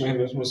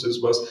Attention-Mechanismus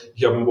ist was,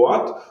 ich habe ein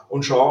Wort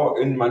und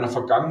schaue in meiner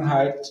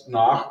Vergangenheit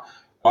nach,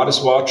 war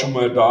das Wort schon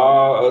mal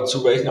da,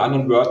 zu welchen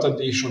anderen Wörtern,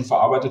 die ich schon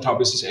verarbeitet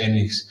habe, ist es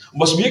ähnlich. Und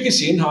was wir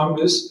gesehen haben,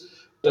 ist,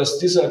 dass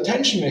dieser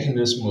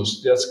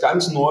Attention-Mechanismus, der jetzt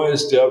ganz neu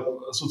ist, der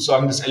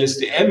sozusagen das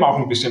LSTM auch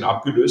ein bisschen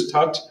abgelöst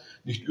hat,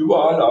 nicht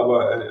überall,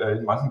 aber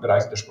in manchen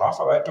Bereichen der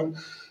Sprachverarbeitung,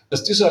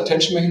 dass dieser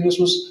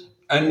Attention-Mechanismus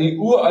eine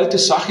uralte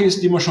Sache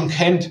ist, die man schon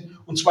kennt,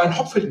 und zwar ein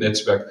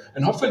Hopfield-Netzwerk.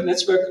 Ein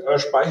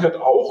Hopfield-Netzwerk speichert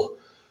auch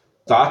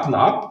Daten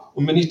ab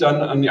und wenn ich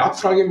dann eine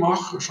Abfrage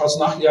mache, schaut es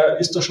nach, ja,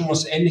 ist da schon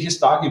was Ähnliches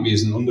da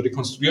gewesen und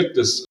rekonstruiert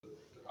das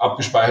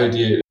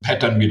abgespeicherte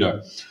Pattern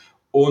wieder.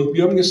 Und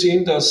wir haben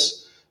gesehen,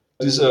 dass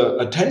dieser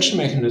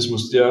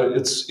Attention-Mechanismus, der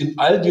jetzt in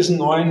all diesen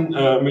neuen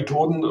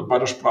Methoden bei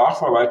der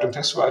Sprachverarbeitung,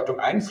 Textverarbeitung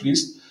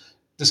einfließt,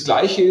 das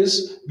gleiche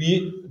ist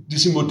wie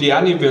diese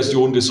moderne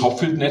Version des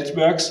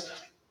Hopfield-Netzwerks,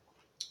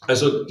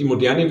 also die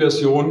moderne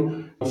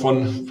Version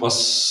von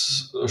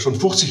was schon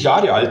 50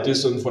 Jahre alt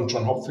ist und von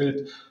John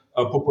Hopfield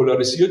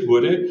popularisiert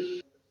wurde.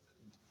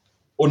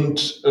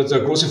 Und der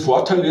große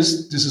Vorteil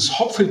ist, dieses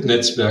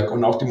Hopfield-Netzwerk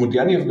und auch die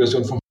moderne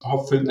Version vom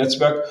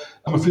Hopfield-Netzwerk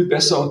haben wir viel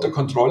besser unter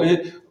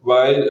Kontrolle,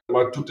 weil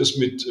man tut es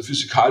mit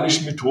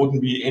physikalischen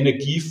Methoden wie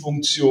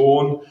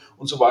Energiefunktion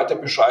und so weiter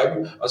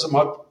beschreiben. Also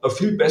man hat ein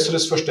viel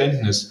besseres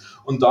Verständnis.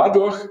 Und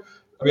dadurch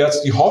wäre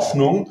jetzt die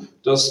Hoffnung,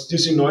 dass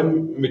diese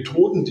neuen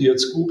Methoden, die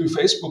jetzt Google,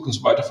 Facebook und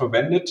so weiter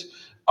verwendet,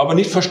 aber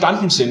nicht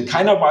verstanden sind.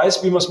 Keiner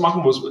weiß, wie man es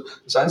machen muss.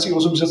 Das Einzige,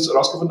 was man bis jetzt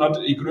herausgefunden hat,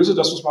 je größer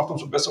das was macht,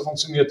 umso besser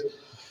funktioniert,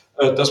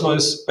 dass man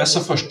es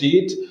besser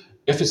versteht,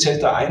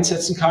 effizienter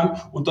einsetzen kann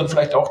und dann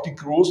vielleicht auch die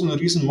großen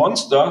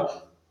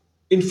Riesenmonster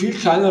in viel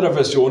kleinerer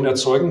Version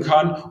erzeugen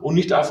kann und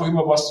nicht einfach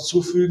immer was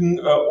dazufügen,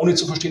 ohne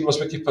zu verstehen, was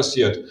wirklich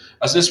passiert.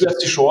 Also das wäre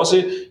jetzt die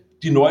Chance,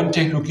 die neuen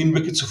Technologien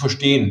wirklich zu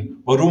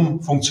verstehen.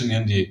 Warum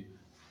funktionieren die?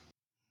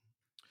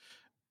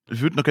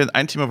 Ich würde noch gerne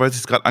ein Thema, weil Sie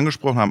es gerade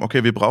angesprochen haben.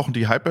 Okay, wir brauchen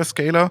die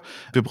Hyperscaler,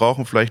 wir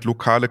brauchen vielleicht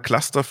lokale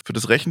Cluster für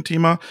das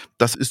Rechenthema.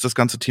 Das ist das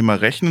ganze Thema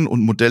Rechnen und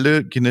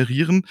Modelle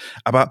generieren.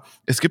 Aber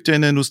es gibt ja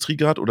in der Industrie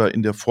gerade oder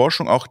in der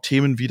Forschung auch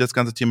Themen wie das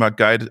ganze Thema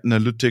Guided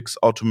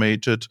Analytics,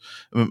 Automated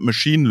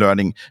Machine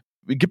Learning.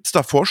 Gibt es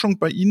da Forschung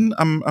bei Ihnen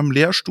am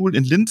Lehrstuhl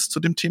in Linz zu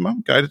dem Thema?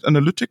 Guided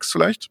Analytics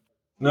vielleicht?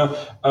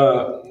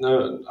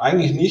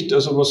 Eigentlich nicht.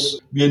 Also was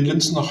wir in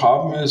Linz noch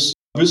haben, ist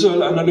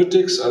Visual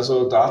Analytics,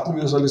 also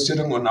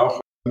Datenvisualisierung und auch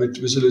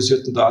mit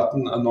visualisierten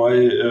Daten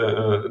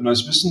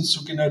neues Wissen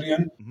zu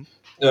generieren.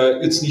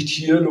 Jetzt nicht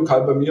hier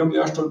lokal bei mir am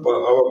Lehrstuhl,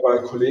 aber bei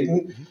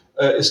Kollegen.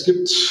 Es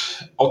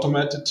gibt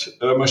Automated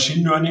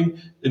Machine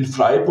Learning. In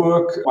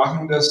Freiburg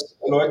machen das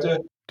Leute.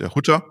 Der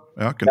Hutter,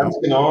 ja, genau. Ganz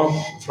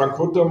genau, Frank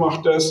Hutter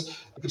macht das.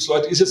 Da gibt es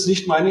Leute, ist jetzt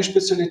nicht meine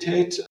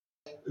Spezialität,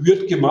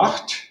 wird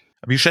gemacht.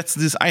 Wie schätzen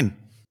Sie es ein?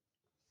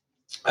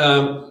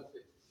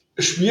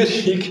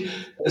 Schwierig.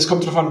 Es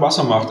kommt darauf an, was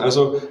er macht.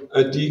 Also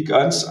die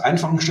ganz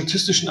einfachen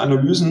statistischen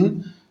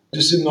Analysen,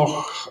 die sind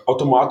noch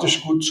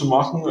automatisch gut zu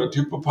machen, die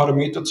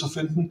Hyperparameter zu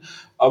finden.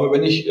 Aber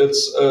wenn ich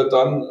jetzt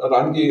dann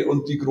rangehe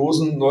und die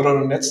großen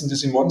neuronalen Netzen,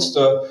 diese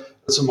Monster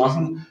zu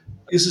machen,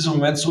 ist es im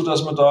Moment so,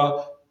 dass man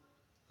da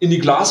in die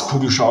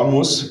Glaskugel schauen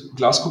muss.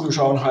 Glaskugel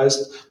schauen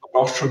heißt, man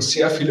braucht schon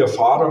sehr viel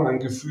Erfahrung, ein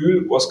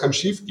Gefühl, was kann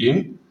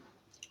schiefgehen.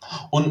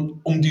 Und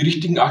um die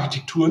richtigen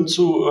Architekturen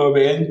zu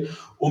wählen,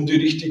 um die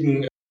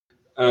richtigen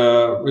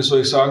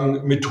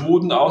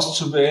Methoden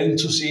auszuwählen,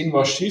 zu sehen,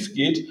 was schief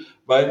geht,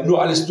 weil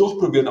nur alles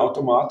durchprobieren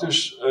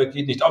automatisch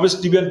geht nicht. Aber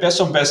die werden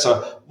besser und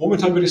besser.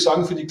 Momentan würde ich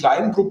sagen, für die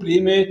kleinen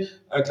Probleme,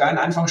 kleinen,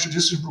 einfachen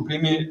statistischen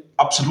Probleme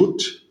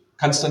absolut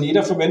kann es dann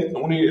jeder verwenden,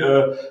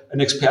 ohne ein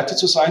Experte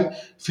zu sein.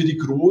 Für die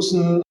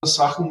großen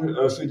Sachen,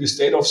 für die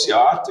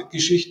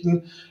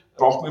State-of-the-Art-Geschichten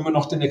braucht man immer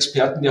noch den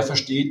Experten, der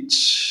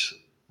versteht,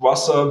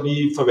 was er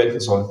wie verwenden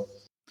soll.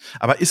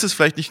 Aber ist es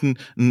vielleicht nicht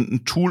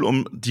ein Tool,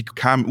 um die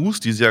KMUs,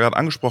 die Sie ja gerade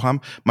angesprochen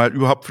haben, mal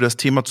überhaupt für das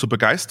Thema zu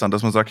begeistern,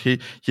 dass man sagt, hey,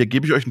 hier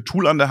gebe ich euch ein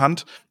Tool an der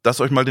Hand,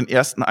 das euch mal den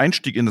ersten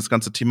Einstieg in das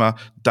ganze Thema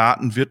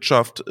Daten,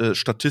 Wirtschaft,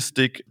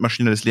 Statistik,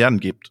 maschinelles Lernen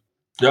gibt?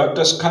 Ja,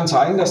 das kann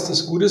sein, dass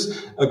das gut ist.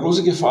 Eine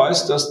große Gefahr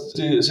ist, dass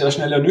die sehr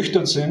schnell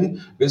ernüchtert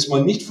sind, wenn es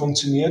mal nicht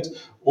funktioniert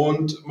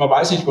und man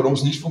weiß nicht, warum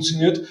es nicht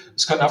funktioniert.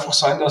 Es kann einfach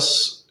sein,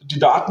 dass die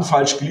Daten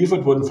falsch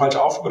geliefert wurden, falsch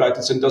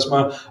aufbereitet sind, dass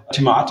man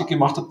Thematik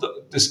gemacht hat,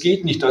 das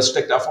geht nicht, da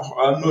steckt einfach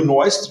nur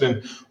Neues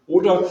drin.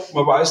 Oder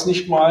man weiß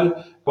nicht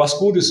mal, was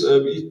gut ist.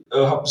 Ich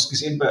habe es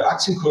gesehen bei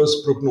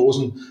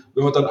Aktienkursprognosen,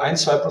 wenn man dann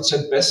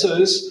 1-2% besser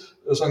ist,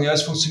 sagen, ja,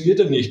 es funktioniert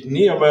ja nicht.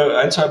 Nee,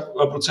 aber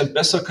 1-2%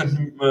 besser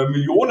könnten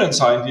Millionen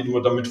sein, die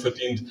man damit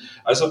verdient.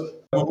 Also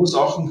man muss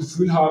auch ein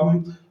Gefühl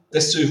haben,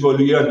 das zu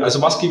evaluieren. Also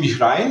was gebe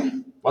ich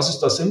rein? Was ist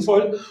da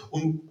sinnvoll?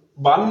 Und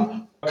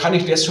wann kann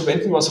ich das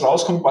verwenden, was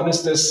rauskommt? Wann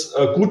ist das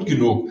gut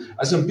genug?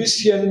 Also ein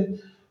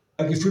bisschen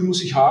ein Gefühl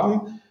muss ich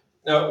haben,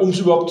 um es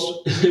überhaupt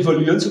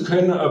evaluieren zu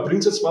können, bringt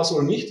es jetzt was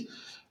oder nicht.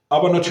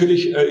 Aber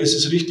natürlich ist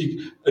es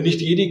richtig,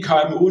 nicht jede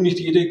KMU, nicht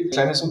jedes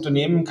kleines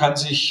Unternehmen kann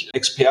sich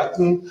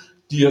Experten,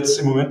 die jetzt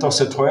im Moment auch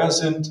sehr teuer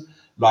sind,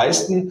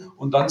 leisten.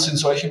 Und dann sind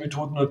solche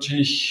Methoden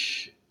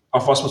natürlich,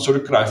 auf was man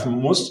zurückgreifen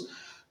muss.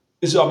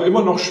 Ist aber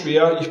immer noch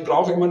schwer. Ich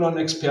brauche immer noch einen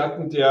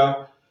Experten,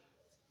 der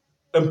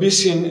ein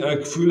bisschen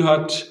Gefühl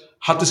hat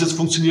das jetzt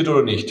funktioniert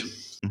oder nicht.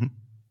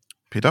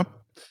 Peter?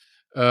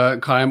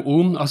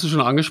 KMU, hast du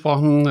schon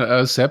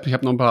angesprochen, Sepp, ich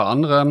habe noch ein paar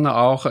andere,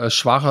 auch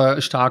schwacher,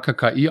 starker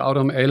KI,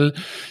 AutoML.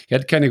 Ich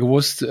hätte gerne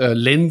gewusst,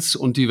 Linz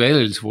und die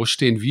Welt, wo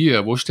stehen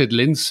wir? Wo steht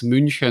Linz,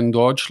 München,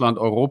 Deutschland,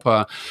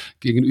 Europa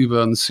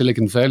gegenüber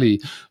Silicon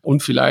Valley?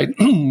 Und vielleicht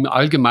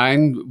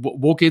allgemein,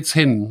 wo geht's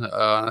hin?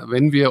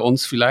 Wenn wir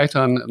uns vielleicht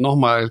dann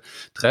nochmal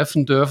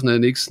treffen dürfen in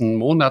den nächsten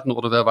Monaten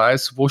oder wer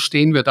weiß, wo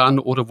stehen wir dann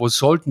oder wo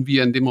sollten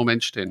wir in dem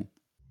Moment stehen?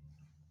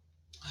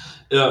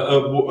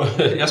 Ja,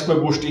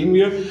 erstmal, wo stehen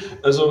wir?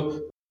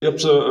 Also, ich habe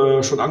es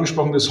ja schon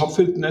angesprochen, das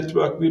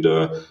Hopfield-Network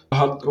wieder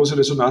hat große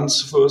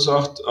Resonanz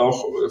verursacht.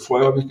 Auch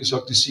vorher habe ich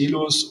gesagt, die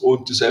Silos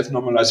und die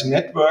Self-Normalizing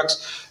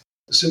Networks.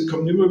 Es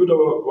kommt immer wieder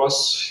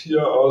was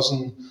hier aus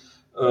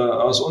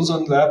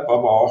unserem Lab,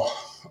 aber auch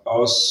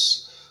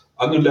aus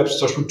anderen Labs,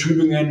 zum Beispiel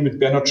Tübingen mit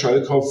Bernhard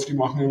Schellkopf, die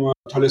machen immer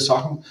tolle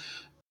Sachen.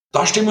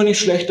 Da stehen wir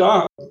nicht schlecht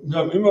da. Wir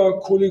haben immer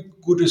coole,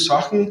 gute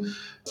Sachen.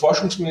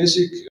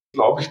 Forschungsmäßig,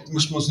 glaube ich,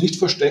 müssen wir uns nicht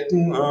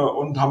verstecken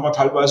und haben wir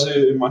teilweise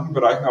in manchen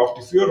Bereichen auch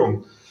die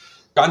Führung.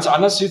 Ganz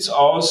anders sieht es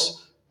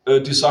aus,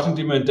 die Sachen,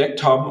 die wir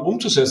entdeckt haben,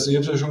 umzusetzen. Ich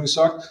habe es ja schon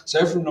gesagt,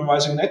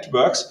 Self-Normalizing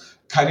Networks,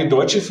 keine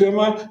deutsche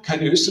Firma,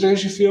 keine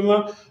österreichische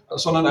Firma,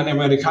 sondern eine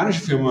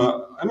amerikanische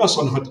Firma.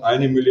 Amazon hat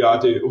 1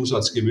 Milliarde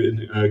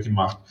Umsatzgewinn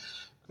gemacht.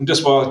 Und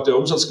der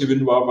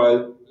Umsatzgewinn war,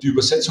 weil die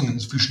Übersetzungen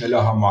viel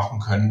schneller haben machen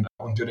können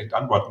und direkt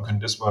antworten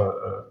können. Das war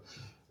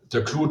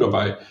der Clou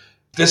dabei.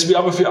 Das wäre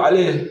aber für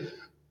alle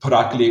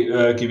parat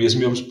gewesen.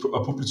 Wir haben es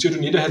publiziert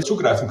und jeder hätte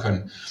zugreifen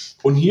können.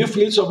 Und hier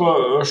fehlt es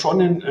aber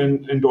schon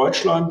in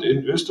Deutschland,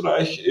 in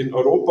Österreich, in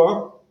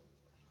Europa,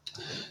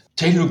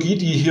 Technologie,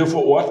 die hier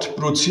vor Ort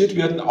produziert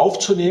werden,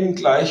 aufzunehmen,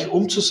 gleich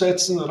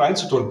umzusetzen,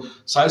 reinzutun.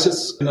 Sei es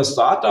jetzt in einer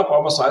Startup,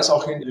 aber sei es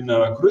auch in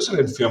einer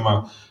größeren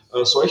Firma.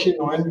 Solche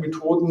neuen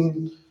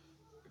Methoden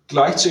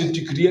gleich zu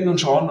integrieren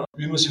und schauen,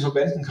 wie man sie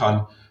verwenden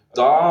kann.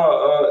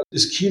 Da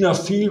ist China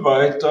viel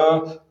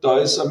weiter, da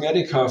ist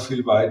Amerika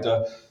viel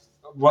weiter.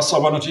 Was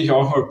aber natürlich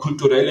auch eine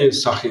kulturelle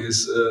Sache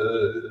ist.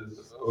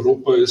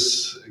 Europa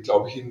ist,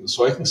 glaube ich, in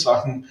solchen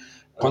Sachen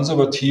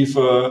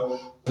konservativer,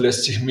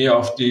 lässt sich mehr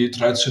auf die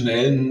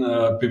traditionellen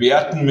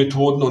bewährten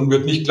Methoden und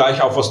wird nicht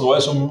gleich auf was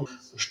Neues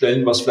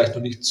umstellen, was vielleicht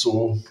noch nicht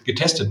so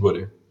getestet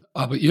wurde.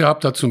 Aber ihr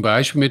habt da zum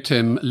Beispiel mit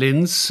dem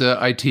Linz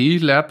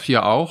IT Lab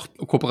ja auch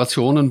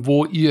Kooperationen,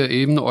 wo ihr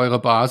eben eure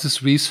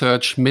Basis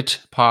Research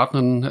mit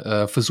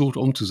Partnern versucht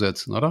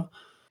umzusetzen, oder?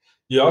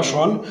 Ja,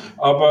 schon,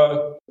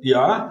 aber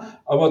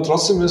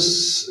trotzdem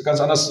ist es ganz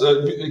anders.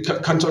 Ich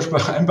kann zum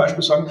Beispiel ein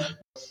Beispiel sagen,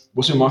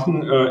 was wir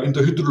machen in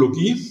der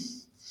Hydrologie,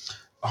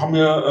 haben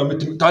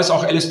wir da ist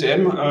auch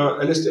LSTM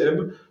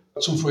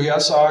zum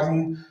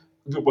Vorhersagen,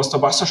 was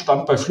der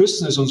Wasserstand bei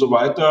Flüssen ist und so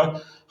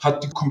weiter,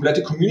 hat die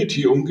komplette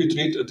Community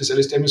umgedreht. Das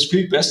LSTM ist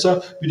viel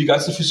besser wie die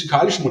ganzen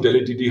physikalischen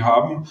Modelle, die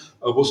haben,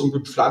 wo es um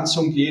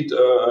Bepflanzung geht,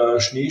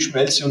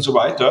 Schneeschmelze und so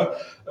weiter.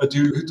 Die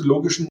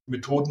hydrologischen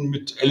Methoden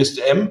mit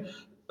LSTM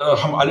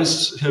haben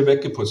alles hier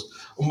weggeputzt.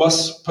 Und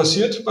was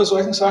passiert bei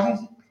solchen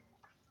Sachen?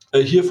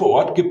 Hier vor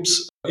Ort gibt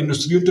es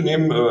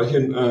Industrieunternehmen, hier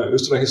in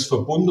Österreich ist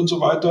Verbund und so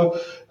weiter,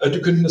 die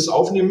könnten das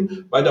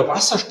aufnehmen, weil der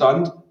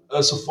Wasserstand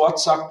sofort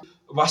sagt,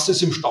 was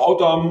ist im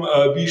Staudamm,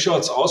 wie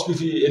schaut es aus, wie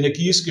viel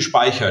Energie ist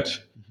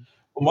gespeichert.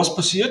 Und was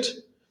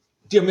passiert?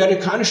 Die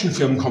amerikanischen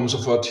Firmen kommen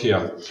sofort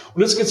her.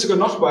 Und jetzt geht es sogar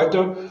noch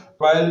weiter,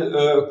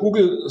 weil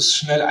Google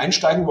schnell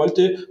einsteigen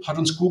wollte, hat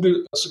uns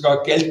Google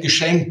sogar Geld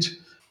geschenkt.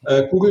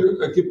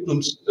 Google gibt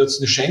uns jetzt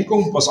eine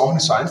Schenkung, was auch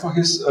nicht so einfach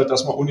ist,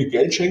 dass man ohne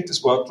Geld schenkt.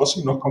 Das war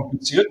trotzdem noch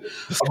kompliziert.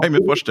 Das kann ich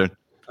mir vorstellen.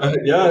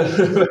 Ja,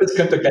 das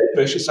könnte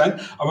Geldwäsche sein.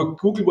 Aber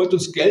Google wollte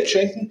uns Geld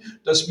schenken,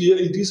 dass wir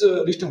in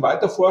diese Richtung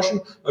weiter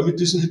forschen, mit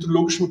diesen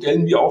hydrologischen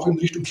Modellen wir auch in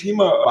Richtung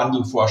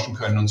Klimawandel forschen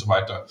können und so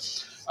weiter.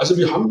 Also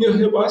wir haben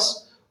hier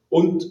was.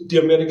 Und die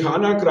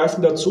Amerikaner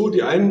greifen dazu,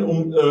 die einen,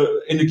 um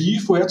Energie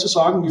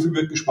vorherzusagen, wie viel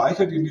wird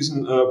gespeichert in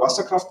diesen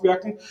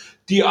Wasserkraftwerken,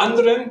 die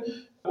anderen,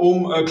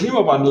 um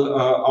Klimawandel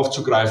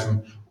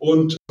aufzugreifen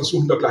und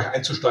versuchen da gleich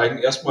einzusteigen,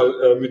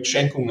 erstmal mit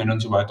Schenkungen und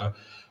so weiter.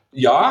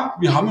 Ja,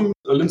 wir haben im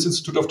Linz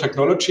Institute of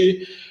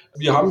Technology,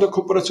 wir haben da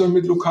Kooperationen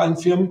mit lokalen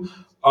Firmen,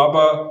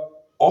 aber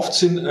oft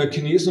sind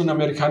Chinesen und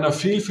Amerikaner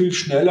viel, viel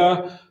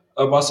schneller,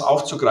 was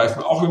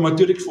aufzugreifen, auch wenn man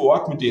direkt vor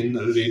Ort mit denen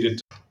redet.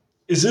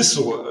 Es ist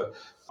so,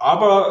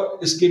 aber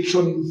es geht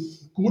schon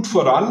gut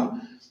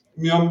voran.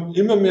 Wir haben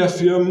immer mehr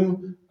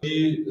Firmen,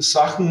 die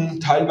Sachen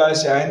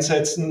teilweise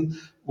einsetzen,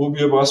 wo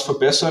wir was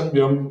verbessern.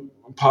 Wir haben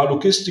ein paar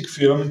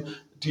Logistikfirmen,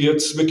 die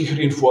jetzt wirklich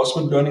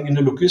Reinforcement Learning in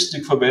der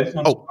Logistik verwenden.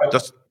 Und so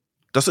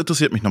das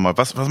interessiert mich nochmal.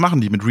 Was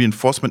machen die mit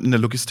Reinforcement in der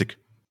Logistik?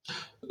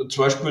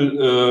 Zum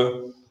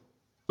Beispiel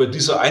bei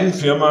dieser einen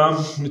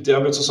Firma, mit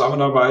der wir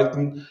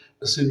zusammenarbeiten,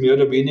 das sind mehr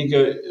oder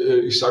weniger,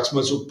 ich sage es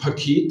mal so,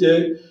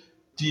 Pakete,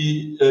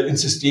 die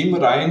ins System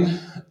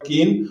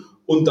reingehen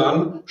und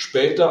dann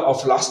später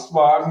auf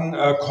Lastwagen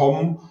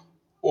kommen,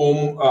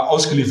 um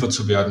ausgeliefert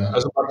zu werden.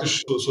 Also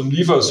praktisch so ein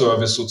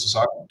Lieferservice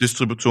sozusagen.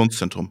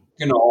 Distributionszentrum.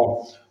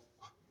 Genau.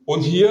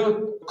 Und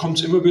hier kommt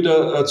es immer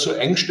wieder zu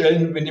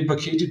Engstellen, wenn die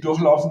Pakete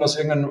durchlaufen, dass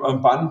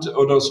irgendein Band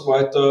oder so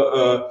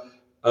weiter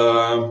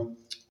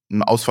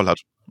einen Ausfall hat.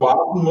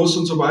 Warten muss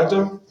und so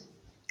weiter.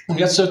 Und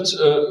jetzt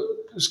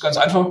ist ganz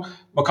einfach,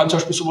 man kann zum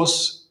Beispiel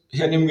sowas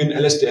hernehmen wie ein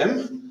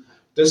LSTM,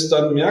 das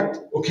dann merkt,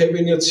 okay,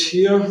 wenn jetzt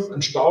hier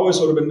ein Stau ist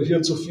oder wenn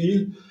hier zu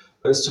viel,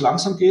 es zu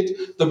langsam geht,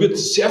 dann wird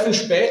sehr viel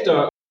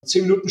später,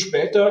 10 Minuten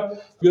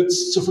später, wird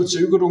es zu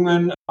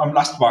Verzögerungen am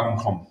Lastwagen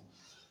kommen.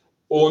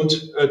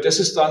 Und das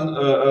ist dann,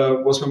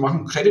 was wir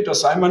machen, Credit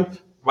Assignment,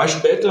 weil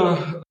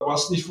später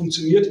was nicht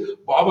funktioniert,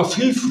 war aber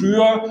viel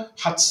früher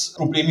hat es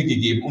Probleme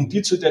gegeben, um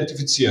die zu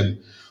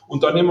identifizieren.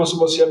 Und dann nehmen wir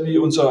sowas her wie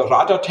unsere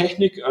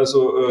Radartechnik,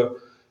 also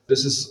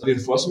das ist eine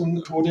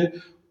Reinforcement-Methode,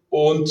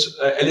 und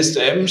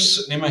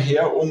LSTMs nehmen wir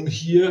her, um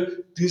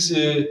hier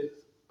diese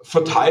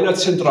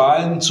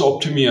Verteilerzentralen zu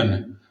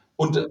optimieren.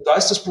 Und da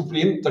ist das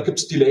Problem, da gibt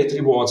es Delayed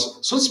Rewards.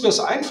 Sonst wäre es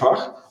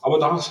einfach, aber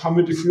da haben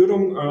wir die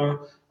Führung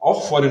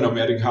auch vor den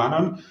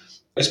Amerikanern.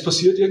 Es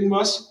passiert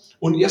irgendwas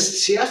und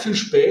erst sehr viel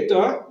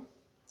später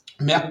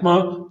merkt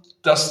man,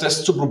 dass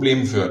das zu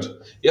Problemen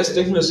führt. Erst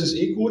denken wir, es ist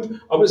gut,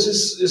 aber es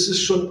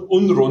ist schon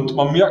unrund.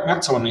 Man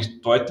merkt es aber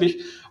nicht deutlich.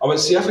 Aber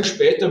sehr viel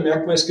später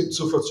merkt man, es gibt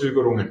so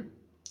Verzögerungen.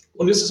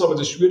 Und jetzt ist aber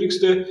das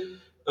Schwierigste,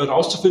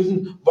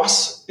 herauszufinden,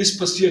 was ist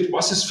passiert,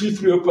 was ist viel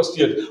früher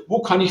passiert,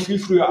 wo kann ich viel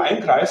früher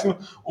eingreifen,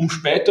 um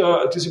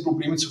später diese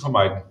Probleme zu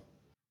vermeiden.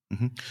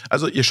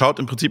 Also ihr schaut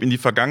im Prinzip in die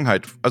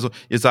Vergangenheit. Also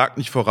ihr sagt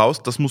nicht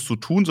voraus, das musst du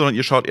tun, sondern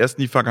ihr schaut erst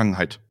in die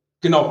Vergangenheit.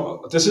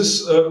 Genau, das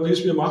ist, wie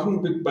es wir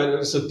machen, bei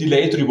dieser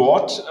Delayed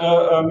Reward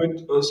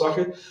mit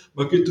Sache.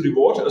 Man gibt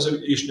Reward, also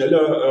je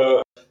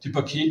schneller die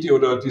Pakete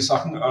oder die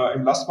Sachen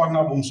im Lastwagen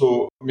haben,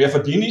 umso mehr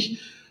verdiene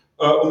ich.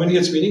 Und wenn ich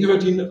jetzt weniger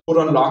verdiene,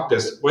 woran lag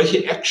das?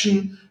 Welche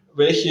Action,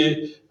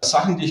 welche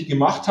Sachen, die ich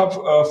gemacht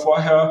habe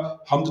vorher,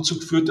 haben dazu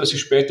geführt, dass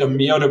ich später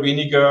mehr oder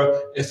weniger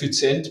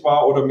effizient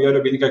war oder mehr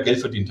oder weniger Geld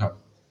verdient habe?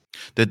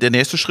 Der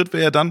nächste Schritt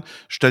wäre ja dann,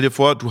 stell dir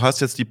vor, du hast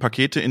jetzt die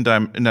Pakete in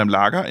deinem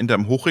Lager, in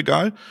deinem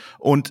Hochregal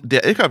und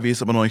der LKW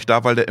ist aber noch nicht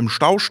da, weil der im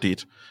Stau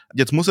steht.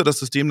 Jetzt muss ja das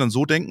System dann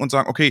so denken und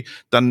sagen, okay,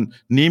 dann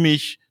nehme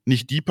ich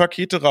nicht die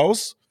Pakete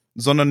raus,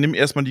 sondern nimm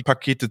erstmal die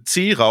Pakete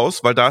C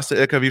raus, weil da ist der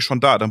LKW schon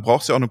da. Dann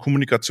brauchst du ja auch eine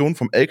Kommunikation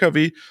vom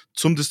LKW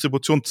zum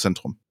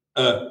Distributionszentrum.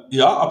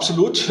 Ja,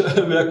 absolut.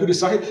 Wäre eine gute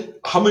Sache.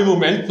 Haben wir im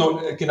Moment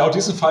noch, genau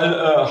diesen Fall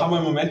haben wir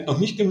im Moment noch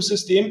nicht im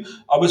System,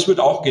 aber es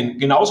wird auch gehen.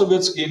 Genauso wird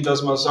es gehen,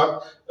 dass man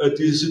sagt,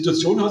 die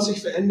Situation hat sich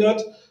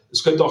verändert.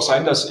 Es könnte auch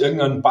sein, dass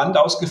irgendein Band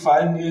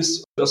ausgefallen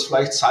ist, dass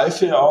vielleicht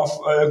Seife auf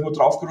irgendwo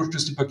draufgerutscht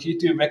ist, die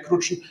Pakete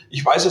wegrutschen.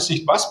 Ich weiß jetzt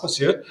nicht, was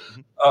passiert,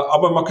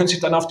 aber man kann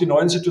sich dann auf die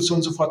neuen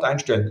Situationen sofort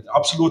einstellen.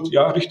 Absolut,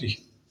 ja,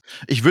 richtig.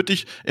 Ich würde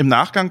dich im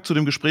Nachgang zu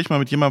dem Gespräch mal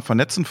mit jemandem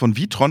vernetzen von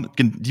Witron.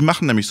 Die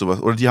machen nämlich sowas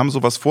oder die haben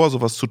sowas vor,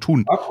 sowas zu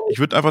tun. Okay. Ich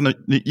würde einfach eine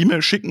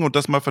E-Mail schicken und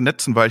das mal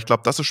vernetzen, weil ich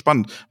glaube, das ist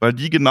spannend, weil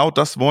die genau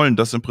das wollen,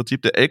 dass im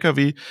Prinzip der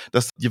LKW,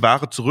 dass die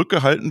Ware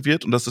zurückgehalten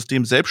wird und das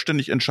System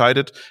selbstständig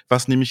entscheidet,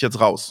 was nehme ich jetzt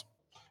raus.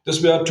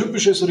 Das wäre ein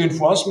typisches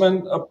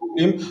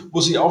Reinforcement-Problem, wo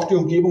sich auch die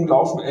Umgebung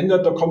laufend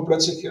ändert. Da kommt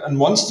plötzlich ein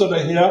Monster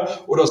daher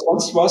oder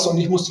sonst was und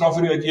ich muss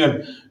darauf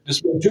reagieren.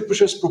 Das wäre ein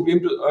typisches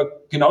Problem.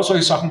 Genau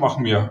solche Sachen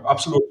machen wir.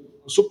 Absolut.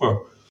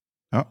 Super.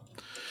 Ja,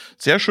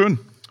 sehr schön.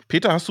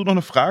 Peter, hast du noch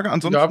eine Frage?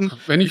 Ansonsten, ja,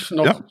 wenn ich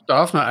noch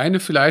darf, noch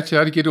eine vielleicht,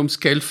 ja, die geht ums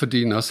Geld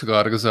verdienen, hast du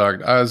gerade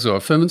gesagt. Also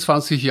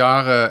 25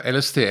 Jahre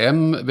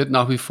LSTM wird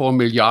nach wie vor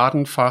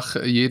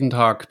milliardenfach jeden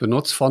Tag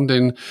benutzt von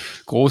den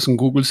großen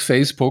Googles,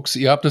 Facebooks.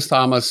 Ihr habt es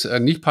damals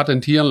nicht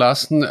patentieren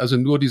lassen, also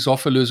nur die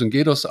Softwarelösung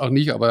geht das auch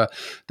nicht, aber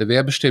da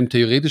wäre bestimmt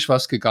theoretisch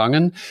was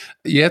gegangen.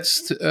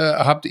 Jetzt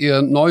habt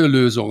ihr neue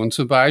Lösungen,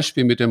 zum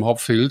Beispiel mit dem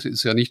Hopfield,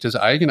 ist ja nicht das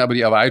eigene, aber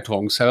die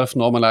Erweiterung,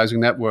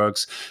 Self-Normalizing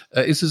Networks.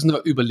 Ist es eine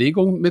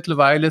Überlegung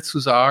mittlerweile, zu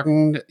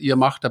sagen, ihr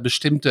macht da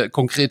bestimmte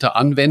konkrete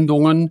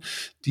Anwendungen,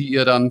 die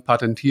ihr dann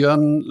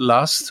patentieren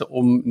lasst,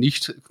 um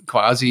nicht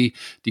quasi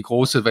die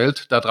große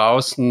Welt da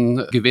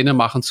draußen Gewinne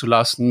machen zu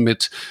lassen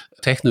mit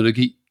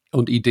Technologie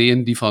und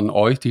Ideen, die von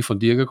euch, die von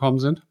dir gekommen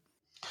sind?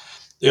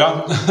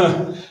 Ja,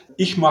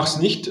 ich mache es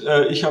nicht.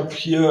 Ich habe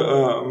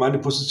hier meine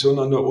Position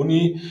an der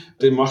Uni,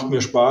 dem macht mir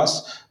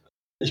Spaß.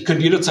 Ich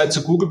könnte jederzeit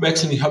zu Google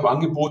wechseln. Ich habe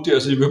Angebote,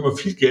 also ich würde mir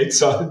viel Geld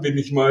zahlen, wenn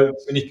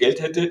ich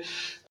Geld hätte.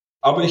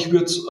 Aber ich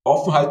würde es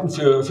offen halten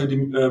für die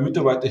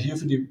Mitarbeiter hier,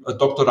 für die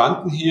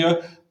Doktoranden hier.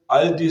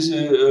 All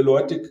diese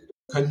Leute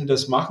könnten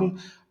das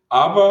machen.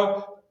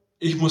 Aber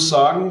ich muss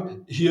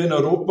sagen, hier in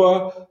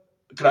Europa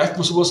greift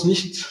man sowas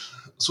nicht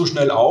so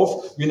schnell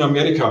auf wie in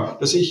Amerika.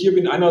 Dass ich hier,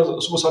 wenn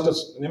einer sowas hat,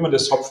 nehmen wir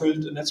das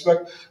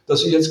Hopfield-Netzwerk,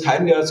 dass ich jetzt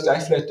keinen, der jetzt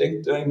gleich vielleicht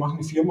denkt, ich mache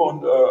eine Firma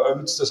und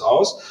nutze das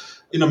aus.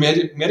 In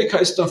Amerika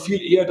ist da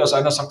viel eher, dass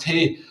einer sagt,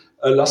 hey,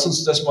 lass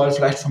uns das mal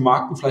vielleicht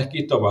vermarkten, vielleicht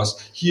geht da was.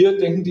 Hier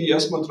denken die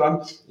erstmal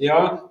dran,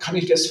 ja, kann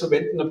ich das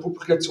verwenden, eine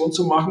Publikation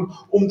zu machen,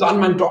 um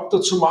dann meinen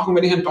Doktor zu machen.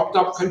 Wenn ich einen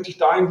Doktor habe, könnte ich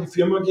da in die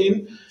Firma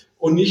gehen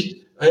und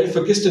nicht, hey,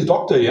 vergiss den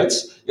Doktor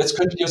jetzt. Jetzt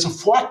könnt ihr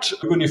sofort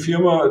über eine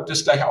Firma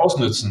das gleich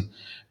ausnutzen.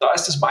 Da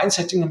ist das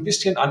Mindsetting ein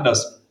bisschen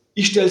anders.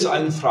 Ich stelle es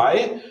allen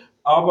frei,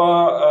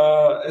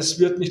 aber es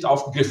wird nicht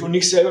aufgegriffen. Und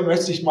ich selber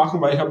möchte es nicht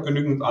machen, weil ich habe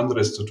genügend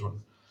anderes zu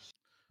tun.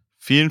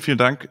 Vielen, vielen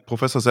Dank,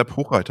 Professor Sepp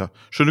Hochreiter.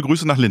 Schöne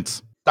Grüße nach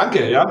Linz.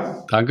 Danke,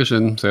 ja.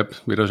 Dankeschön, Sepp.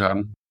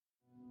 Wiederschauen.